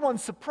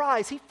everyone's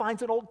surprise, he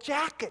finds an old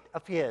jacket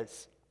of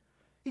his.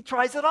 He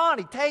tries it on.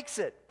 He takes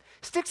it.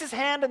 Sticks his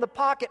hand in the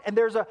pocket, and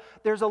there's a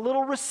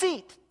little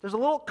receipt. There's a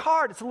little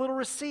card. It's a little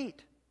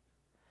receipt.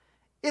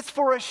 It's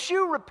for a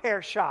shoe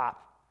repair shop.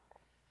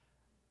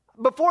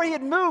 before he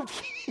had moved,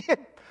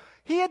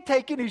 he had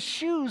taken his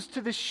shoes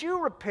to the shoe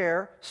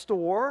repair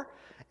store,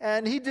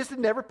 and he just had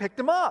never picked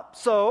them up.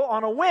 So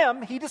on a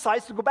whim, he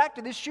decides to go back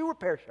to this shoe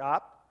repair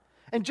shop.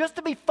 And just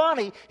to be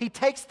funny, he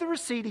takes the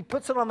receipt, he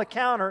puts it on the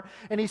counter,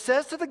 and he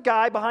says to the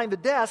guy behind the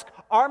desk,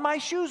 "Are my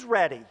shoes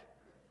ready?"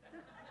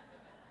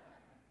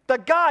 The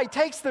guy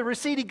takes the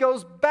receipt, he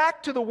goes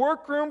back to the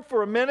workroom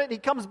for a minute, and he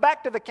comes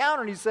back to the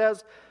counter and he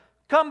says,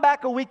 "Come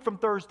back a week from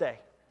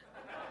Thursday."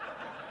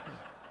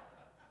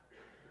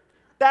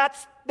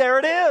 There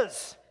it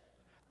is.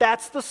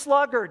 That's the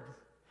sluggard.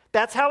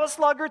 That's how a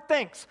sluggard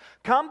thinks.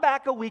 Come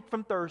back a week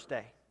from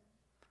Thursday.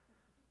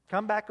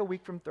 Come back a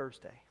week from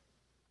Thursday.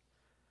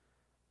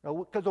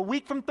 Because a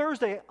week from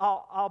Thursday,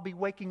 I'll be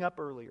waking up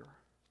earlier.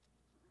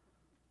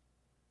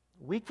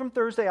 A week from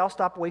Thursday, I'll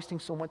stop wasting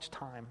so much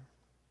time.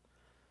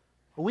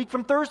 A week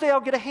from Thursday, I'll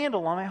get a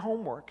handle on my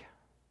homework.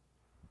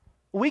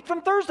 A week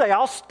from Thursday,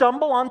 I'll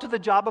stumble onto the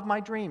job of my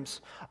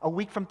dreams. A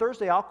week from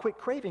Thursday, I'll quit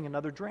craving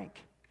another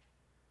drink.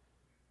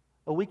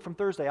 A week from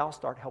Thursday, I'll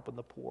start helping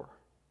the poor.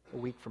 A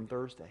week from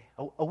Thursday.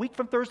 A week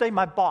from Thursday,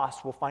 my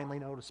boss will finally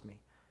notice me.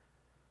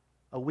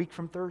 A week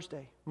from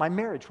Thursday, my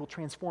marriage will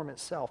transform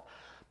itself.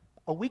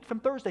 A week from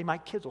Thursday, my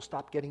kids will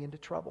stop getting into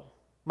trouble.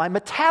 My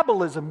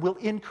metabolism will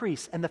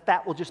increase, and the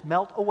fat will just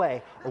melt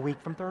away. A week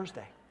from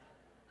Thursday.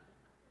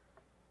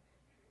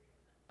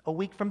 A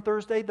week from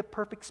Thursday, the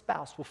perfect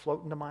spouse will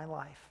float into my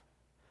life.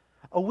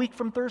 A week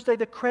from Thursday,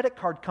 the credit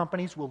card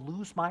companies will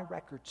lose my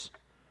records.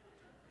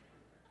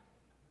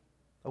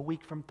 A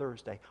week from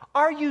Thursday.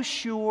 Are you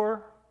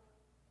sure?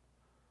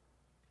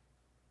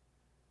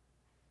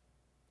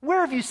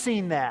 Where have you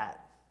seen that?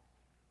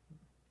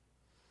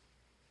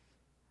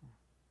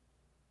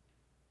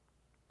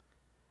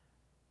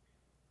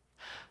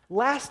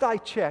 Last I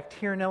checked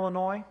here in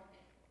Illinois,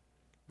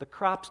 the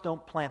crops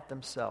don't plant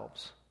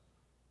themselves.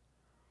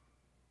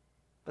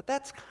 But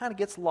that kind of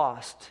gets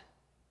lost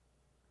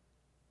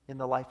in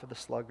the life of the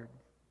sluggard.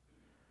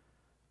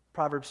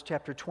 Proverbs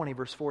chapter 20,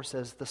 verse 4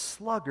 says, "The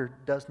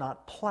sluggard does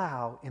not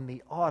plow in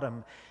the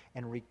autumn,"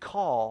 and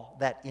recall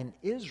that in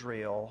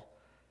Israel,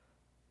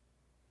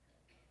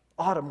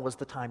 autumn was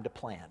the time to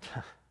plant.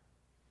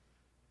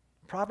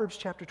 Proverbs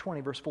chapter 20,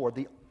 verse 4,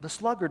 the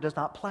sluggard does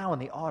not plow in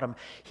the autumn.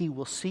 He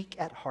will seek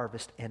at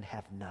harvest and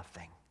have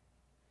nothing.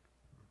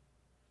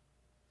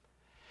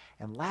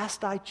 And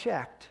last I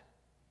checked,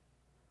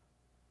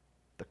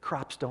 the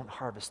crops don't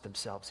harvest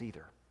themselves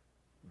either.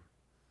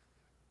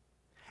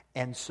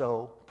 And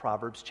so,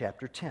 Proverbs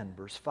chapter 10,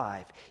 verse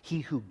 5,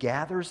 he who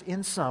gathers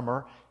in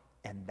summer,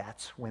 and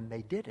that's when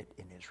they did it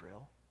in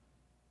Israel,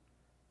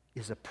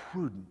 is a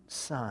prudent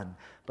son.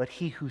 But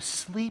he who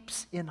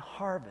sleeps in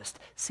harvest,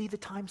 see the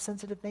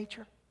time-sensitive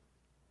nature?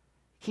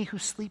 He who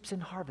sleeps in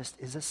harvest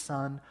is a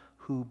son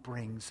who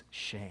brings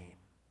shame.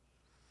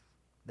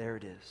 There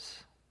it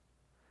is.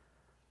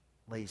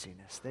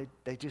 Laziness.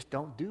 They just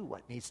don't do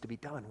what needs to be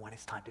done when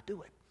it's time to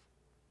do it.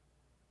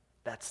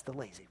 That's the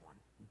lazy one.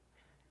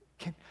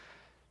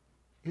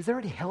 Is there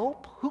any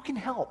help? Who can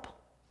help?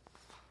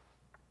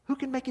 Who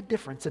can make a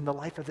difference in the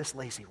life of this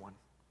lazy one?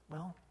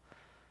 Well,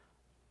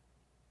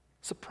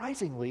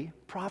 surprisingly,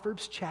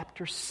 Proverbs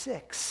chapter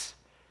 6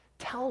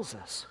 tells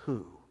us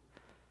who.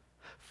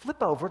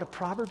 Flip over to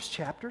Proverbs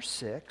chapter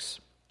 6.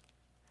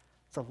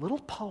 It's a little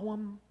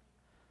poem,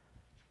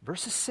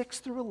 verses 6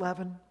 through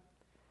 11.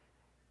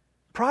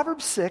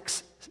 Proverbs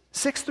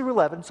 6 through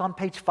 11, it's on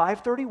page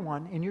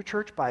 531 in your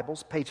church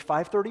Bibles, page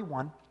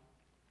 531.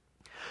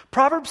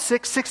 Proverbs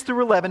 6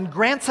 through 11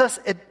 grants us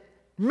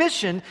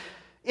admission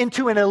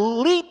into an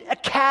elite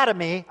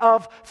academy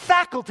of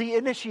faculty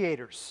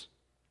initiators.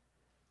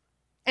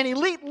 An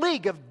elite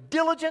league of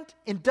diligent,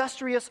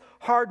 industrious,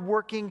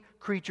 hardworking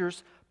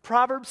creatures.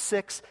 Proverbs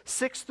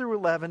 6 through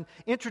 11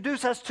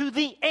 introduce us to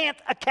the Ant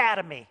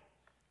Academy.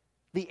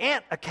 The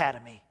Ant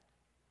Academy.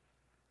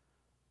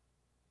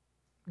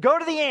 Go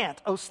to the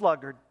ant, O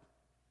sluggard.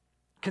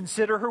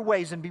 Consider her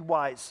ways and be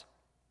wise.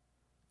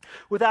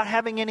 Without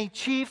having any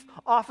chief,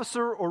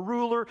 officer, or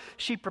ruler,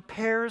 she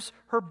prepares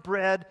her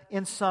bread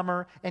in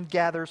summer and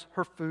gathers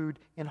her food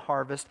in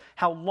harvest.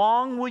 How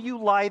long will you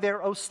lie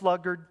there, O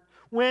sluggard?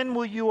 When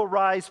will you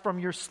arise from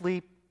your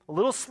sleep? A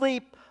little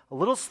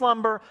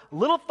slumber, a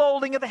little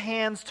folding of the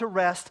hands to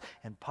rest,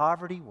 and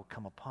poverty will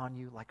come upon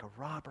you like a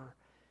robber,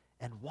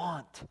 and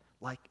want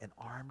like an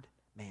armed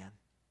man.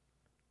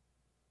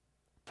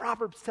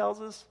 Proverbs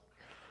tells a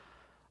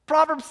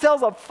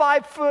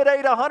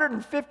 5'8",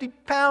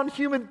 150-pound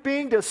human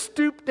being to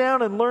stoop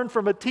down and learn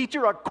from a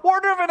teacher a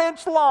quarter of an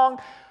inch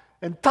long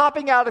and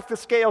topping out at the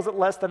scales at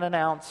less than an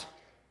ounce.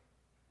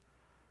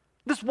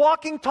 This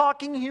walking,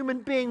 talking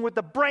human being with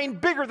a brain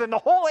bigger than the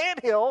whole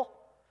anthill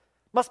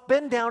must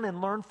bend down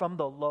and learn from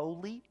the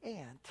lowly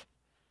ant.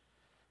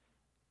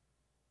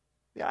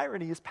 The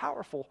irony is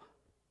powerful,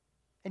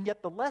 and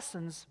yet the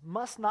lessons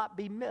must not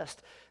be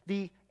missed.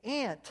 The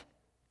ant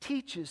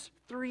teaches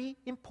 3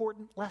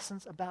 important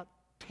lessons about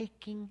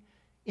taking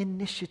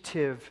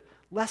initiative.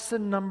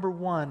 Lesson number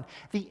 1,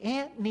 the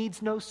ant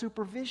needs no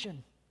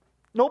supervision.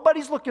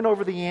 Nobody's looking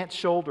over the ant's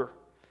shoulder.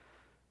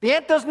 The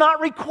ant does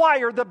not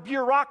require the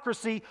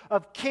bureaucracy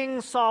of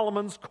King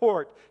Solomon's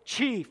court,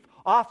 chief,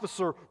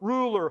 officer,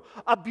 ruler,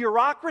 a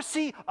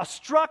bureaucracy, a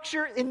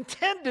structure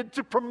intended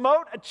to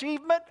promote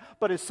achievement,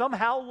 but is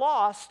somehow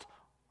lost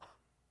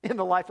in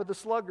the life of the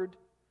sluggard.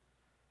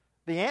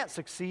 The ant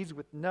succeeds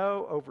with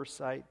no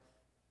oversight,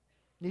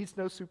 needs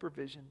no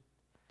supervision,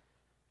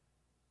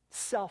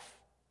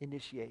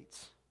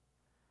 self-initiates.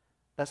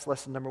 That's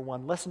lesson number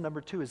one. Lesson number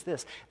two is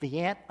this: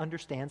 the ant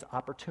understands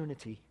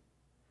opportunity.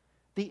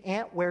 The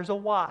ant wears a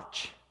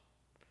watch.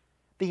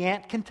 The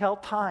ant can tell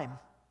time.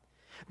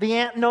 The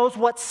ant knows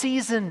what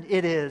season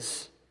it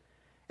is.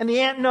 And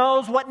the ant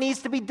knows what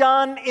needs to be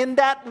done in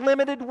that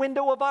limited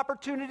window of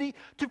opportunity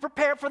to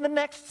prepare for the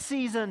next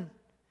season.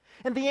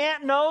 And the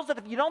ant knows that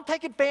if you don't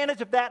take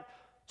advantage of that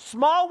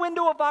small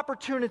window of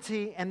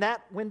opportunity and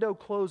that window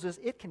closes,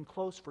 it can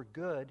close for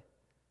good.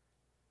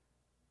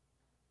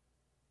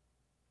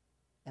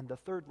 And the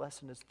third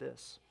lesson is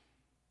this: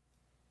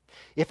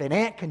 if an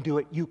ant can do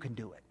it, you can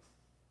do it.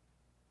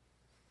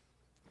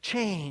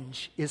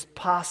 Change is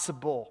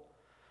possible.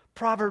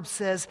 Proverbs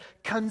says,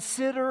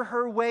 consider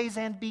her ways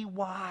and be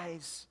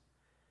wise.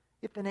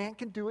 If an ant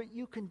can do it,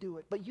 you can do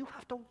it. But you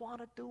have to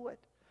want to do it.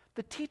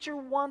 The teacher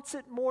wants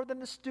it more than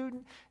the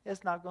student.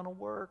 It's not going to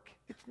work.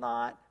 It's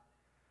not.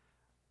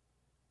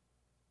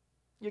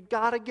 You've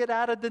got to get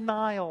out of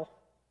denial.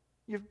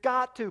 You've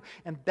got to.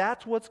 And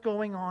that's what's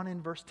going on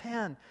in verse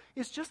 10.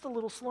 It's just a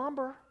little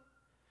slumber.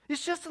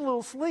 It's just a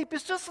little sleep.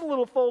 It's just a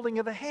little folding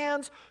of the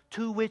hands.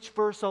 To which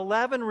verse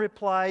 11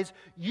 replies,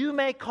 you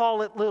may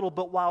call it little,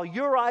 but while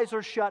your eyes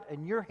are shut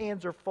and your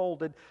hands are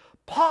folded,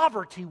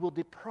 poverty will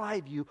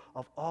deprive you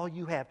of all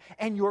you have,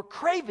 and your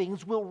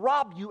cravings will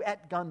rob you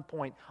at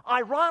gunpoint.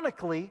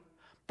 Ironically,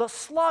 the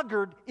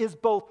sluggard is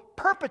both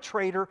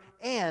perpetrator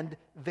and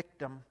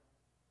victim.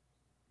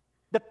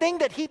 The thing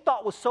that he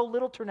thought was so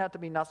little turned out to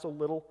be not so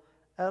little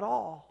at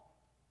all.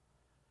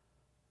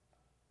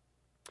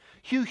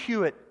 Hugh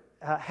Hewitt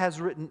has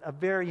written a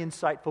very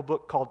insightful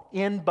book called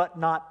In But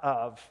Not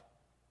Of.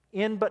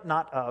 In But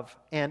Not Of.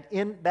 And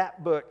in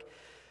that book,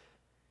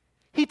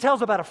 he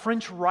tells about a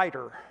French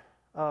writer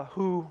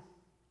who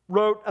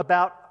wrote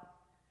about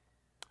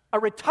a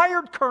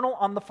retired colonel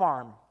on the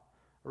farm.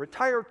 A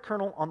retired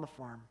colonel on the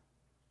farm.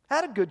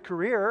 Had a good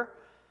career.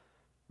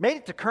 Made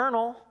it to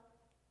colonel.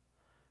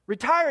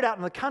 Retired out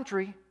in the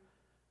country.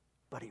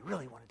 But he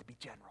really wanted to be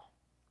general.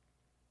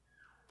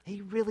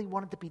 He really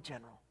wanted to be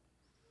general.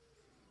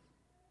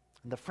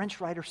 And the French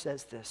writer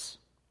says this: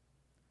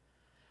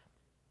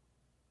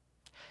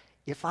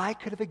 if I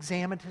could have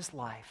examined his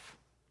life,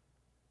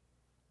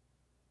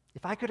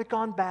 if I could have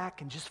gone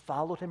back and just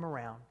followed him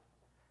around,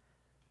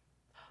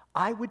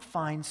 I would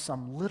find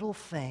some little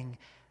thing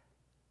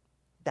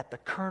that the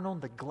colonel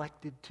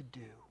neglected to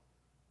do,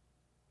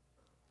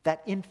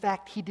 that in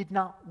fact he did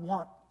not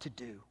want to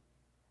do.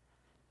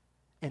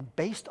 And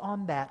based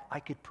on that, I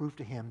could prove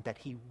to him that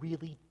he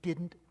really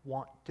didn't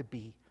want to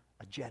be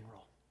a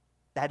general.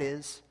 That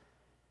is,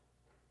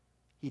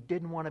 he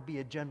didn't want to be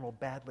a general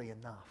badly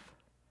enough.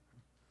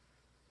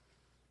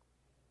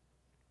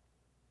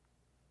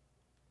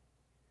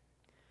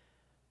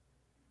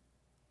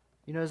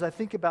 You know, as I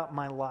think about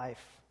my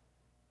life,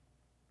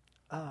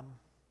 I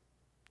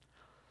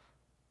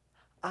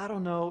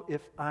don't know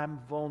if I'm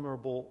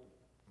vulnerable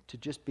to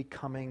just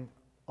becoming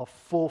a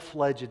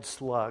full-fledged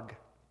slug.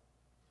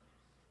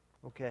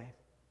 Okay?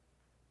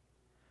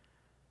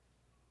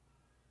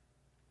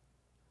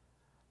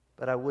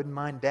 But I wouldn't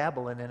mind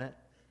dabbling in it.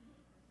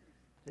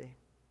 See?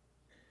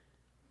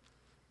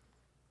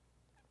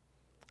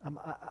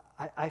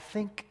 I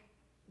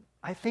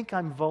think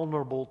I'm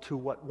vulnerable to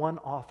what one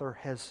author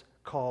has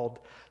called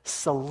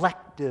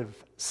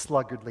selective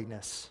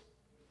sluggardliness.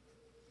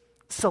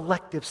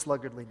 Selective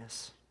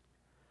sluggardliness.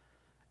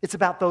 It's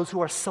about those who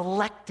are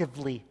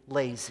selectively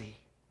lazy.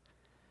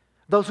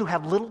 Those who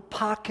have little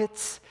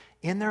pockets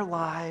in their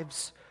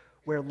lives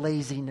where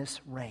laziness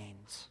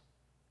reigns.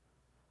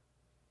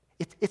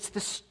 It's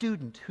the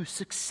student who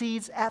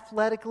succeeds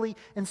athletically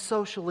and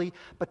socially,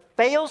 but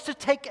fails to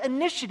take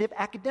initiative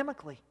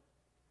academically.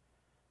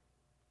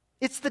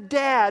 It's the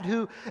dad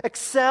who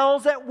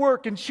excels at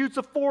work and shoots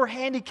a 4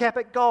 handicap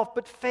at golf,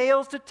 but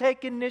fails to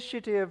take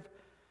initiative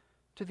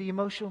to the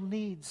emotional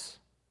needs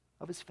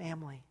of his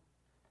family.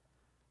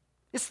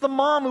 It's the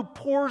mom who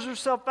pours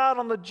herself out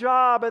on the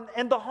job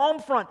and the home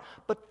front,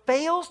 but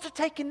fails to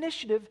take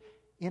initiative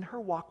in her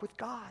walk with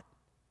God.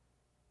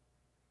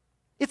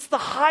 It's the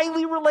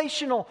highly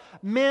relational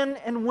men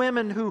and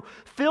women who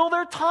fill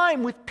their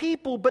time with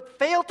people but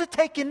fail to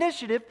take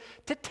initiative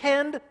to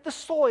tend the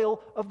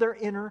soil of their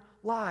inner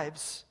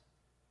lives.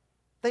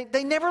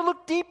 They never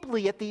look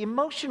deeply at the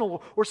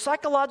emotional or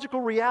psychological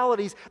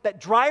realities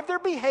that drive their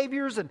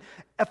behaviors and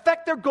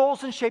affect their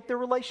goals and shape their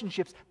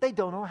relationships. They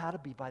don't know how to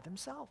be by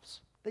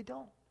themselves. They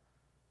don't.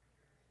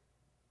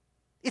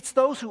 It's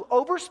those who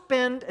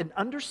overspend and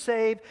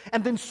undersave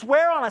and then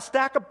swear on a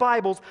stack of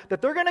Bibles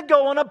that they're going to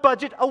go on a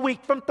budget a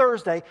week from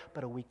Thursday,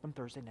 but a week from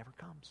Thursday never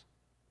comes.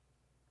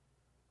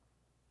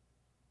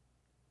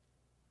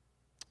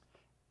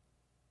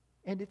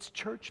 And it's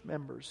church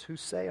members who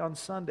say on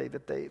Sunday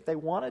that they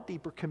want a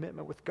deeper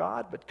commitment with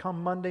God, but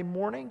come Monday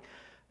morning,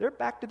 they're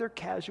back to their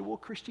casual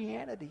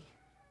Christianity.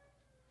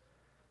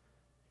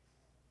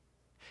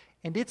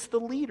 And it's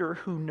the leader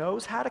who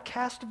knows how to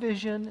cast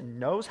vision and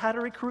knows how to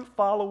recruit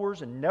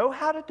followers and know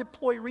how to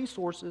deploy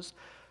resources,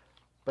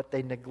 but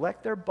they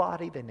neglect their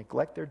body, they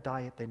neglect their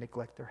diet, they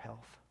neglect their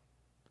health.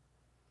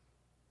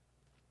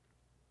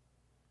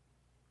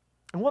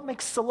 And what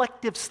makes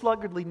selective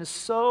sluggardliness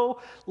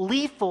so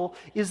lethal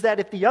is that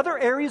if the other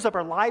areas of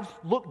our lives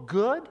look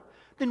good,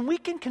 then we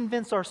can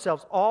convince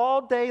ourselves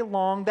all day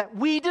long that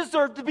we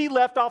deserve to be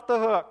left off the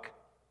hook.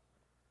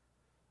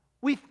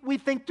 We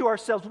think to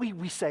ourselves,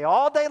 we say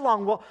all day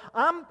long, well,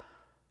 I'm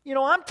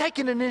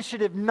taking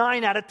initiative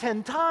 9 out of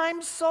 10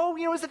 times, so,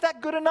 isn't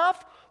that good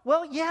enough?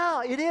 Well,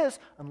 yeah, it is,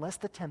 unless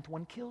the 10th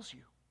one kills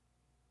you.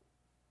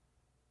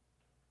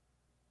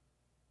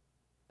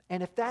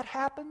 And if that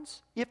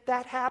happens,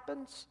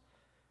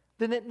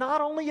 then it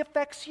not only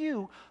affects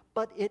you,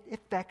 but it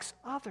affects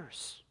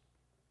others.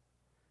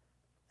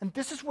 And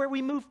this is where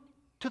we move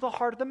to the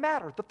heart of the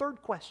matter, the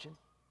third question.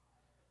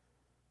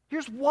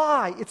 Here's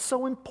why it's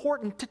so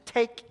important to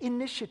take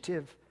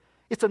initiative.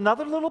 It's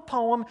another little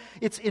poem.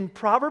 It's in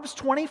Proverbs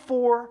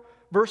 24,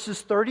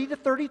 verses 30 to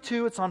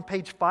 32. It's on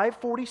page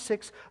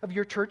 546 of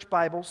your church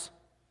Bibles.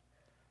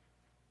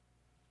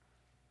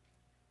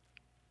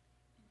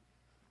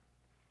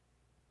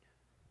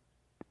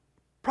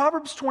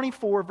 Proverbs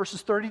 24,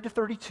 verses 30 to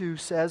 32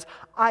 says,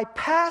 I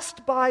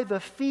passed by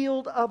the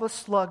field of a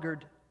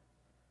sluggard,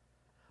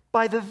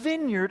 by the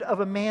vineyard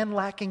of a man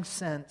lacking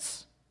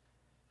sense.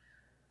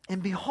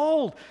 And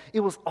behold,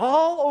 it was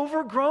all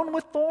overgrown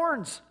with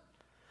thorns.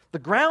 The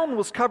ground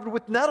was covered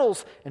with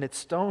nettles, and its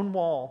stone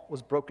wall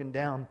was broken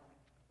down.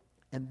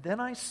 And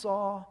then I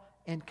saw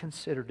and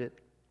considered it.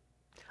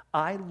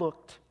 I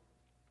looked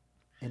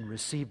and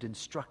received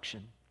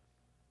instruction.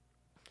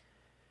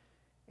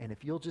 And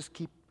if you'll just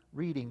keep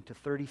reading to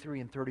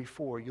 33 and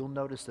 34, you'll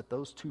notice that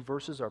those two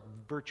verses are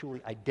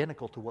virtually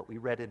identical to what we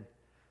read in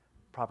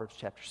Proverbs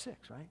chapter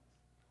 6, right?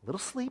 A little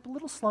sleep, a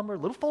little slumber, a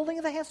little folding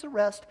of the hands to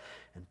rest,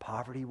 and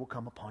poverty will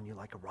come upon you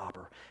like a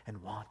robber,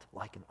 and want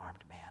like an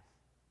armed man.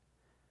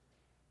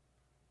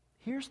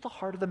 Here's the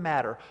heart of the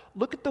matter.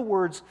 Look at the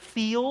words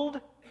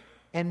field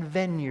and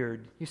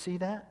vineyard. You see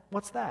that?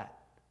 What's that?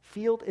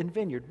 Field and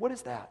vineyard. What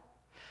is that?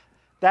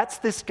 That's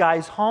this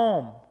guy's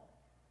home.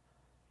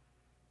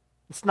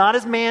 It's not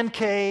his man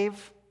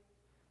cave.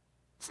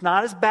 It's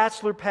not his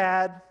bachelor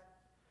pad.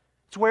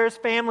 It's where his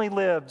family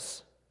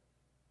lives.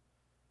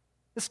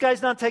 This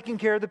guy's not taking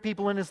care of the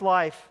people in his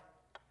life.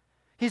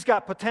 He's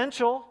got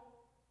potential.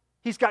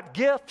 He's got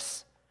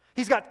gifts.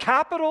 He's got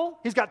capital.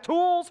 He's got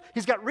tools.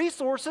 He's got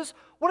resources.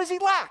 What does he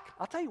lack?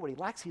 I'll tell you what he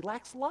lacks. He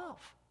lacks love.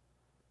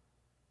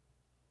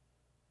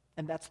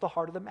 And that's the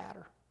heart of the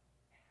matter.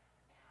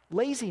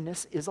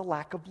 Laziness is a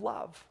lack of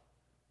love.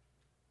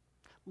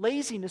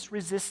 Laziness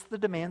resists the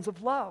demands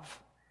of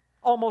love.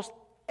 Almost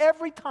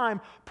every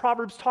time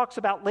Proverbs talks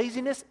about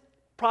laziness,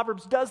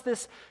 Proverbs does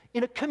this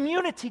in a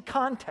community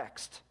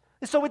context.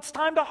 So it's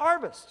time to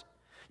harvest.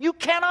 You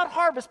cannot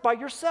harvest by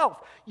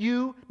yourself.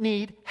 You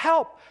need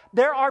help.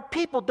 There are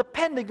people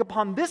depending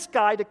upon this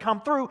guy to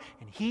come through,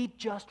 and he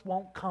just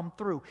won't come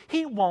through.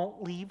 He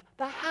won't leave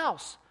the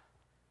house.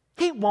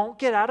 He won't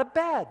get out of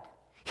bed.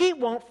 He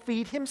won't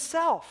feed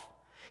himself.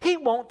 He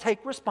won't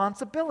take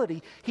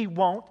responsibility. He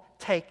won't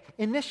take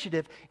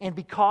initiative. And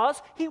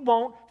because he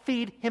won't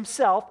feed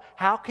himself,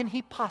 how can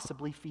he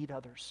possibly feed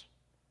others?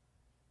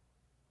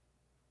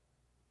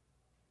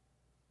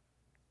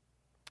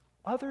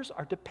 Others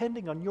are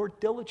depending on your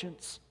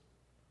diligence.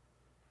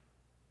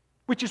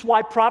 Which is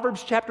why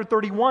Proverbs chapter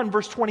 31,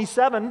 verse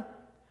 27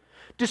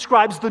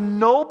 describes the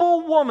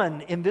noble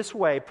woman in this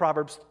way.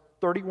 Proverbs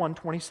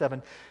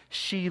 31:27.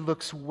 She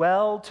looks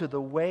well to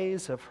the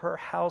ways of her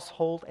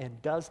household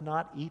and does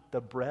not eat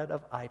the bread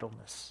of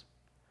idleness.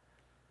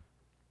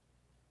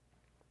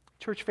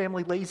 Church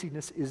family,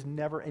 laziness is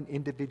never an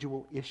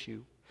individual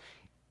issue.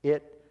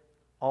 It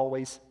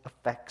always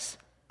affects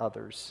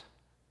others.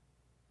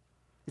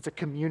 It's a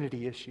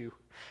community issue.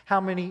 How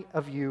many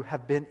of you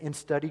have been in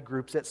study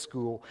groups at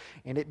school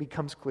and it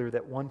becomes clear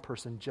that one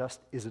person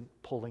just isn't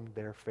pulling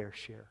their fair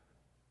share?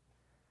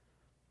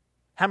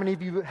 How many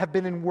of you have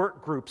been in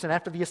work groups and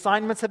after the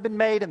assignments have been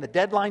made and the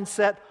deadline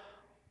set,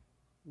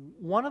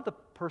 one of the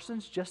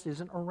persons just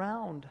isn't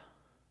around?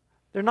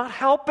 They're not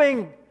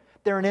helping.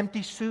 They're an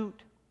empty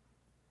suit.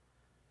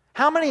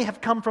 How many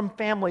have come from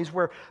families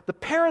where the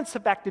parents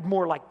have acted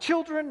more like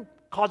children,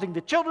 causing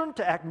the children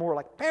to act more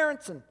like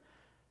parents?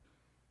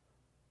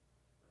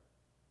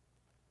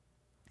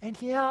 And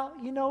yeah,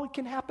 it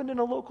can happen in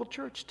a local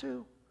church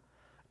too.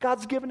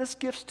 God's given us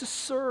gifts to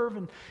serve,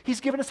 and He's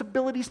given us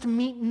abilities to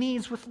meet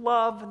needs with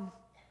love. And,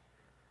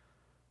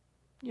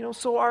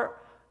 so our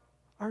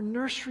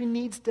nursery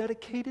needs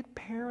dedicated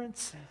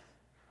parents. And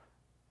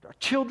our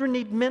children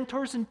need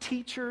mentors and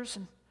teachers,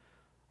 and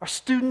our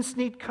students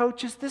need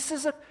coaches. This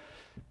is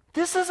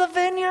a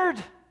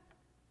vineyard.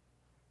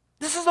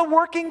 This is a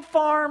working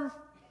farm.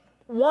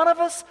 one of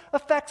us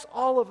affects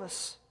all of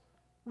us.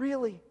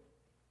 Really.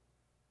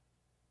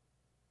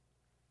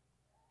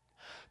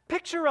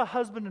 Picture a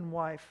husband and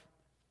wife.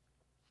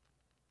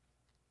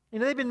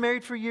 They've been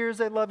married for years,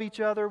 they love each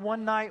other.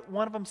 One night,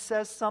 one of them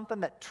says something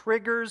that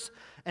triggers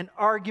an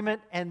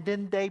argument, and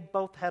then they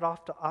both head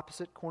off to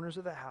opposite corners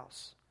of the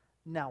house.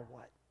 Now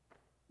what?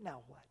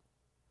 Now what?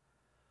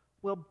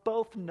 Well,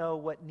 both know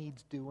what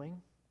needs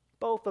doing.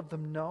 Both of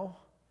them know.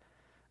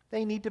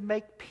 They need to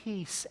make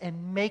peace,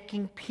 and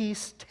making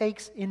peace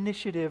takes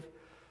initiative.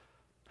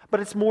 But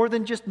it's more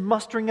than just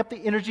mustering up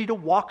the energy to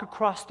walk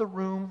across the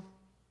room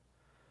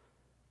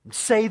and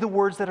say the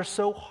words that are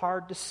so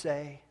hard to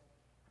say.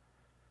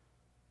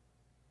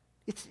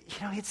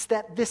 It's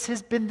that this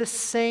has been the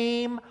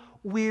same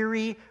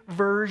weary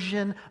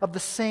version of the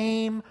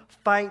same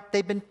fight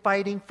they've been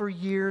fighting for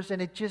years,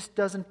 and it just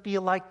doesn't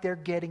feel like they're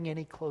getting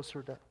any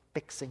closer to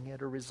fixing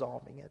it or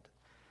resolving it.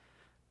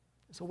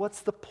 So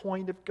what's the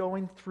point of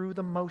going through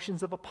the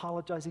motions of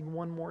apologizing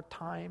one more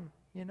time?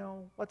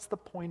 What's the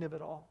point of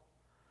it all?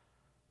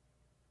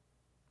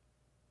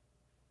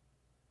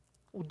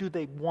 Well, do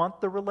they want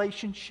the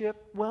relationship?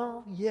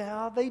 Well,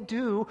 yeah, they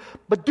do.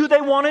 But do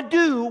they want to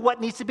do what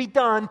needs to be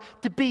done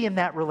to be in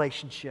that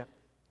relationship?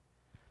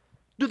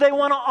 Do they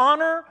want to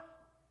honor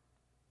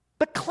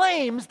the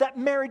claims that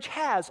marriage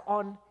has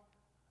on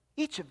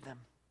each of them?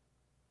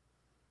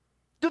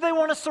 Do they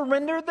want to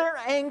surrender their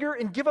anger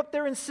and give up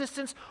their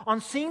insistence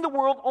on seeing the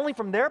world only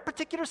from their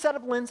particular set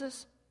of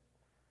lenses?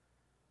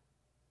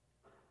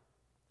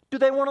 Do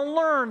they want to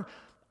learn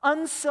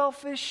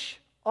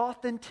unselfish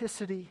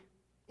authenticity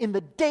in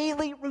the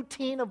daily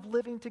routine of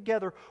living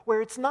together,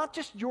 where it's not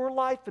just your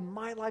life and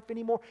my life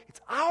anymore,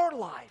 it's our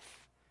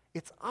life.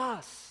 It's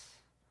us.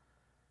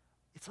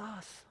 It's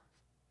us.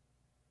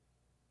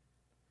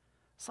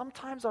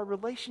 Sometimes our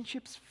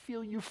relationships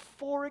feel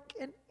euphoric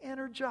and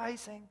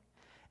energizing,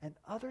 and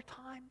other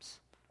times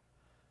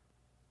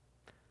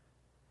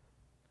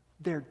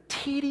they're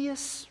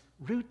tedious,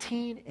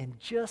 routine, and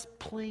just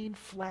plain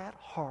flat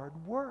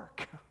hard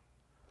work.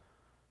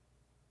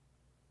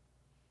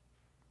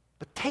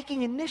 But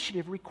taking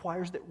initiative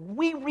requires that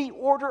we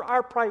reorder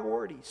our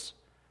priorities.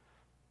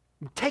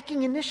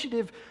 Taking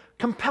initiative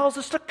compels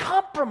us to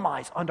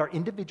compromise on our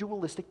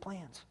individualistic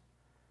plans.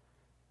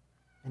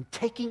 And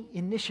taking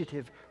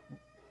initiative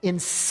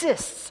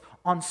insists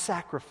on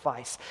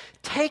sacrifice.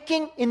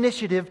 Taking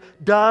initiative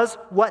does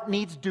what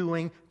needs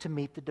doing to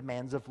meet the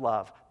demands of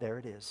love. There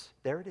it is.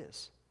 There it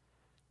is.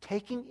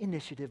 Taking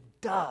initiative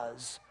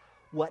does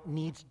what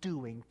needs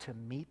doing to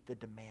meet the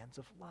demands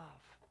of love.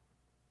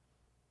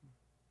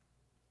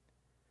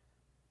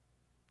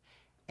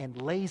 And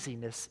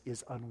laziness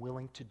is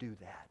unwilling to do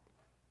that.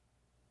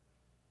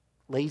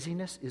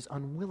 Laziness is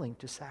unwilling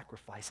to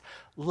sacrifice.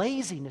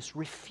 Laziness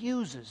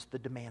refuses the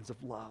demands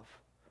of love.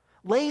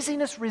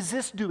 Laziness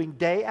resists doing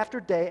day after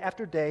day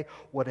after day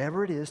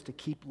whatever it is to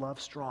keep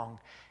love strong.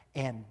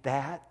 And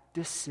that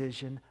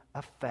decision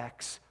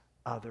affects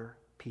other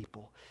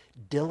people.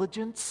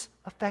 Diligence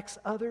affects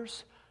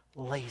others.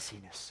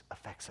 Laziness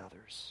affects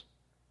others.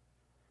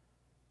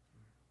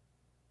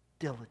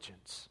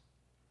 Diligence.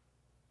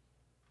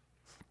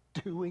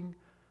 Doing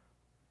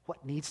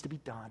what needs to be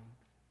done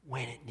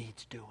when it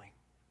needs doing.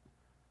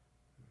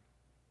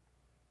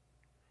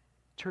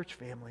 Church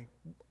family,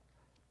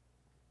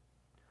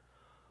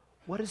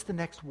 what is the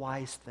next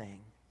wise thing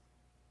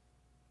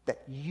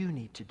that you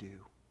need to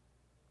do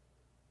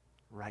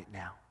right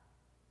now?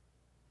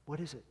 What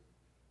is it?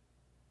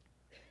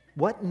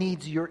 What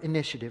needs your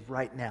initiative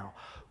right now,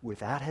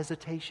 without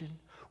hesitation,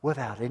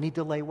 without any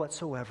delay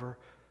whatsoever,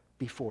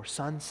 before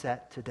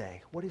sunset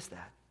today? What is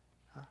that?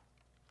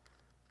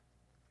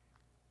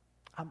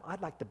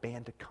 I'd like the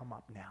band to come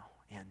up now.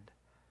 And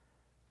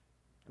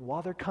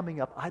while they're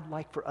coming up, I'd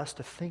like for us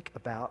to think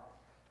about,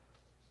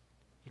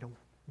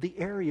 the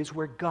areas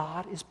where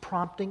God is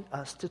prompting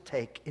us to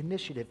take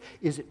initiative.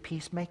 Is it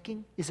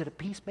peacemaking? Is it a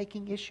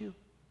peacemaking issue?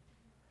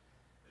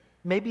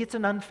 Maybe it's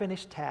an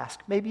unfinished task.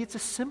 Maybe it's a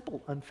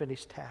simple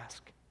unfinished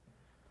task.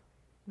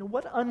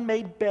 What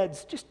unmade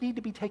beds just need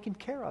to be taken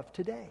care of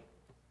today?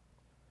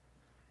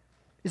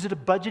 Is it a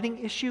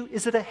budgeting issue?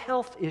 Is it a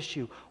health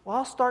issue? Well,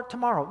 I'll start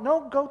tomorrow.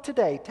 No, go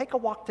today. Take a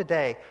walk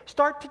today.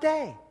 Start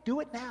today. Do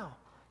it now.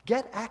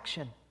 Get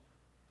action.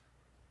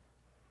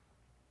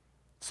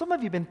 Some of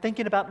you have been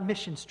thinking about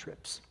missions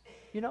trips.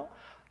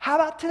 How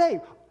about today?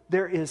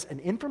 There is an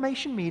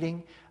information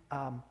meeting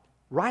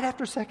right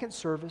after second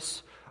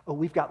service.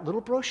 We've got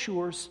little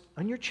brochures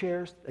on your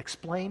chairs that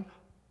explain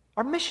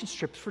our missions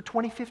trips for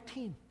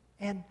 2015.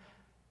 And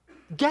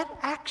get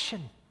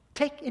action.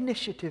 Take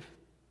initiative.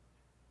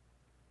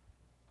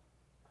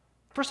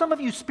 For some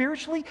of you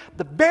spiritually,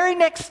 the very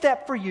next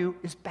step for you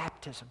is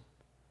baptism.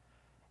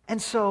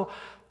 And so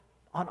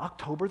on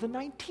October the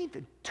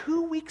 19th,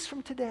 2 weeks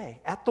from today,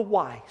 at the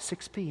Y,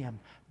 6 p.m.,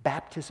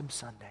 Baptism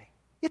Sunday.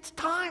 It's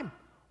time.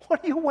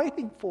 What are you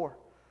waiting for?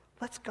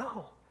 Let's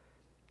go.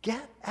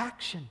 Get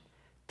action.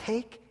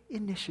 Take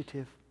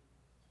initiative.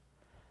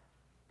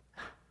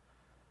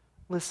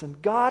 Listen,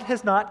 God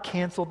has not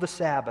canceled the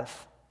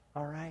Sabbath,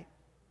 all right?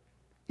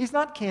 He's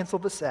not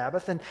canceled the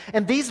Sabbath.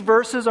 And these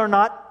verses are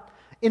not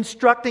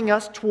instructing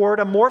us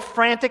toward a more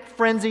frantic,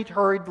 frenzied,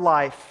 hurried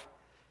life.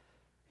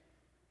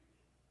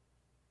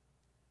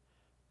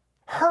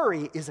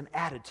 Hurry is an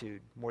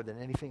attitude more than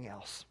anything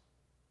else.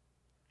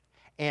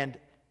 And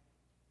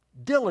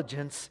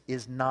diligence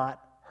is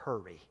not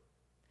hurry.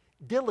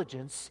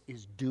 Diligence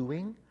is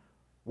doing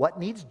what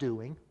needs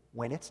doing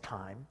when it's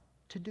time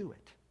to do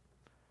it.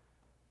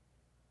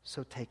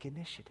 So take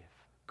initiative.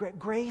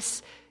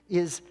 Grace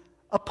is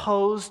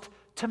opposed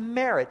to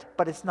merit,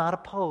 but it's not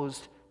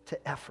opposed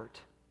to effort.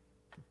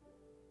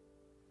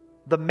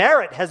 The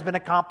merit has been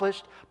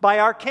accomplished by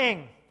our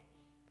King.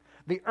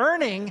 The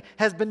earning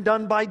has been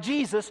done by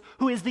Jesus,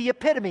 who is the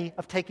epitome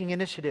of taking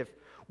initiative.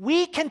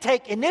 We can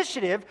take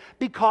initiative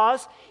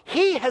because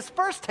He has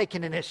first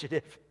taken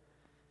initiative.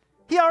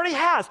 He already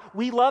has.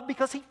 We love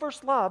because He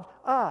first loved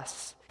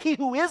us. He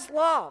who is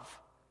love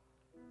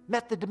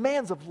met the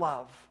demands of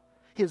love.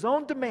 His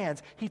own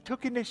demands. He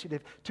took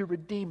initiative to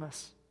redeem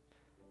us.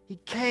 He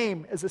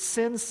came as a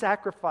sin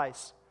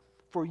sacrifice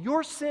for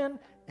your sin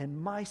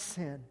and my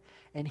sin.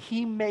 And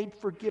He made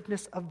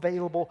forgiveness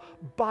available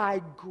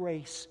by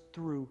grace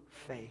through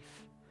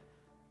faith.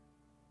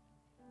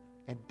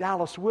 And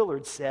Dallas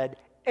Willard said,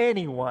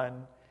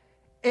 anyone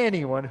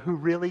who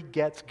really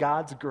gets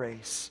God's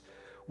grace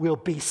will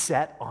be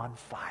set on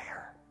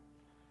fire.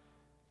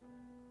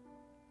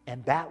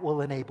 And that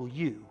will enable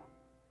you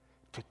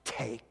to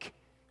take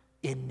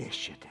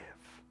initiative.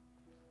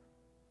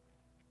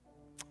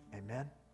 Amen.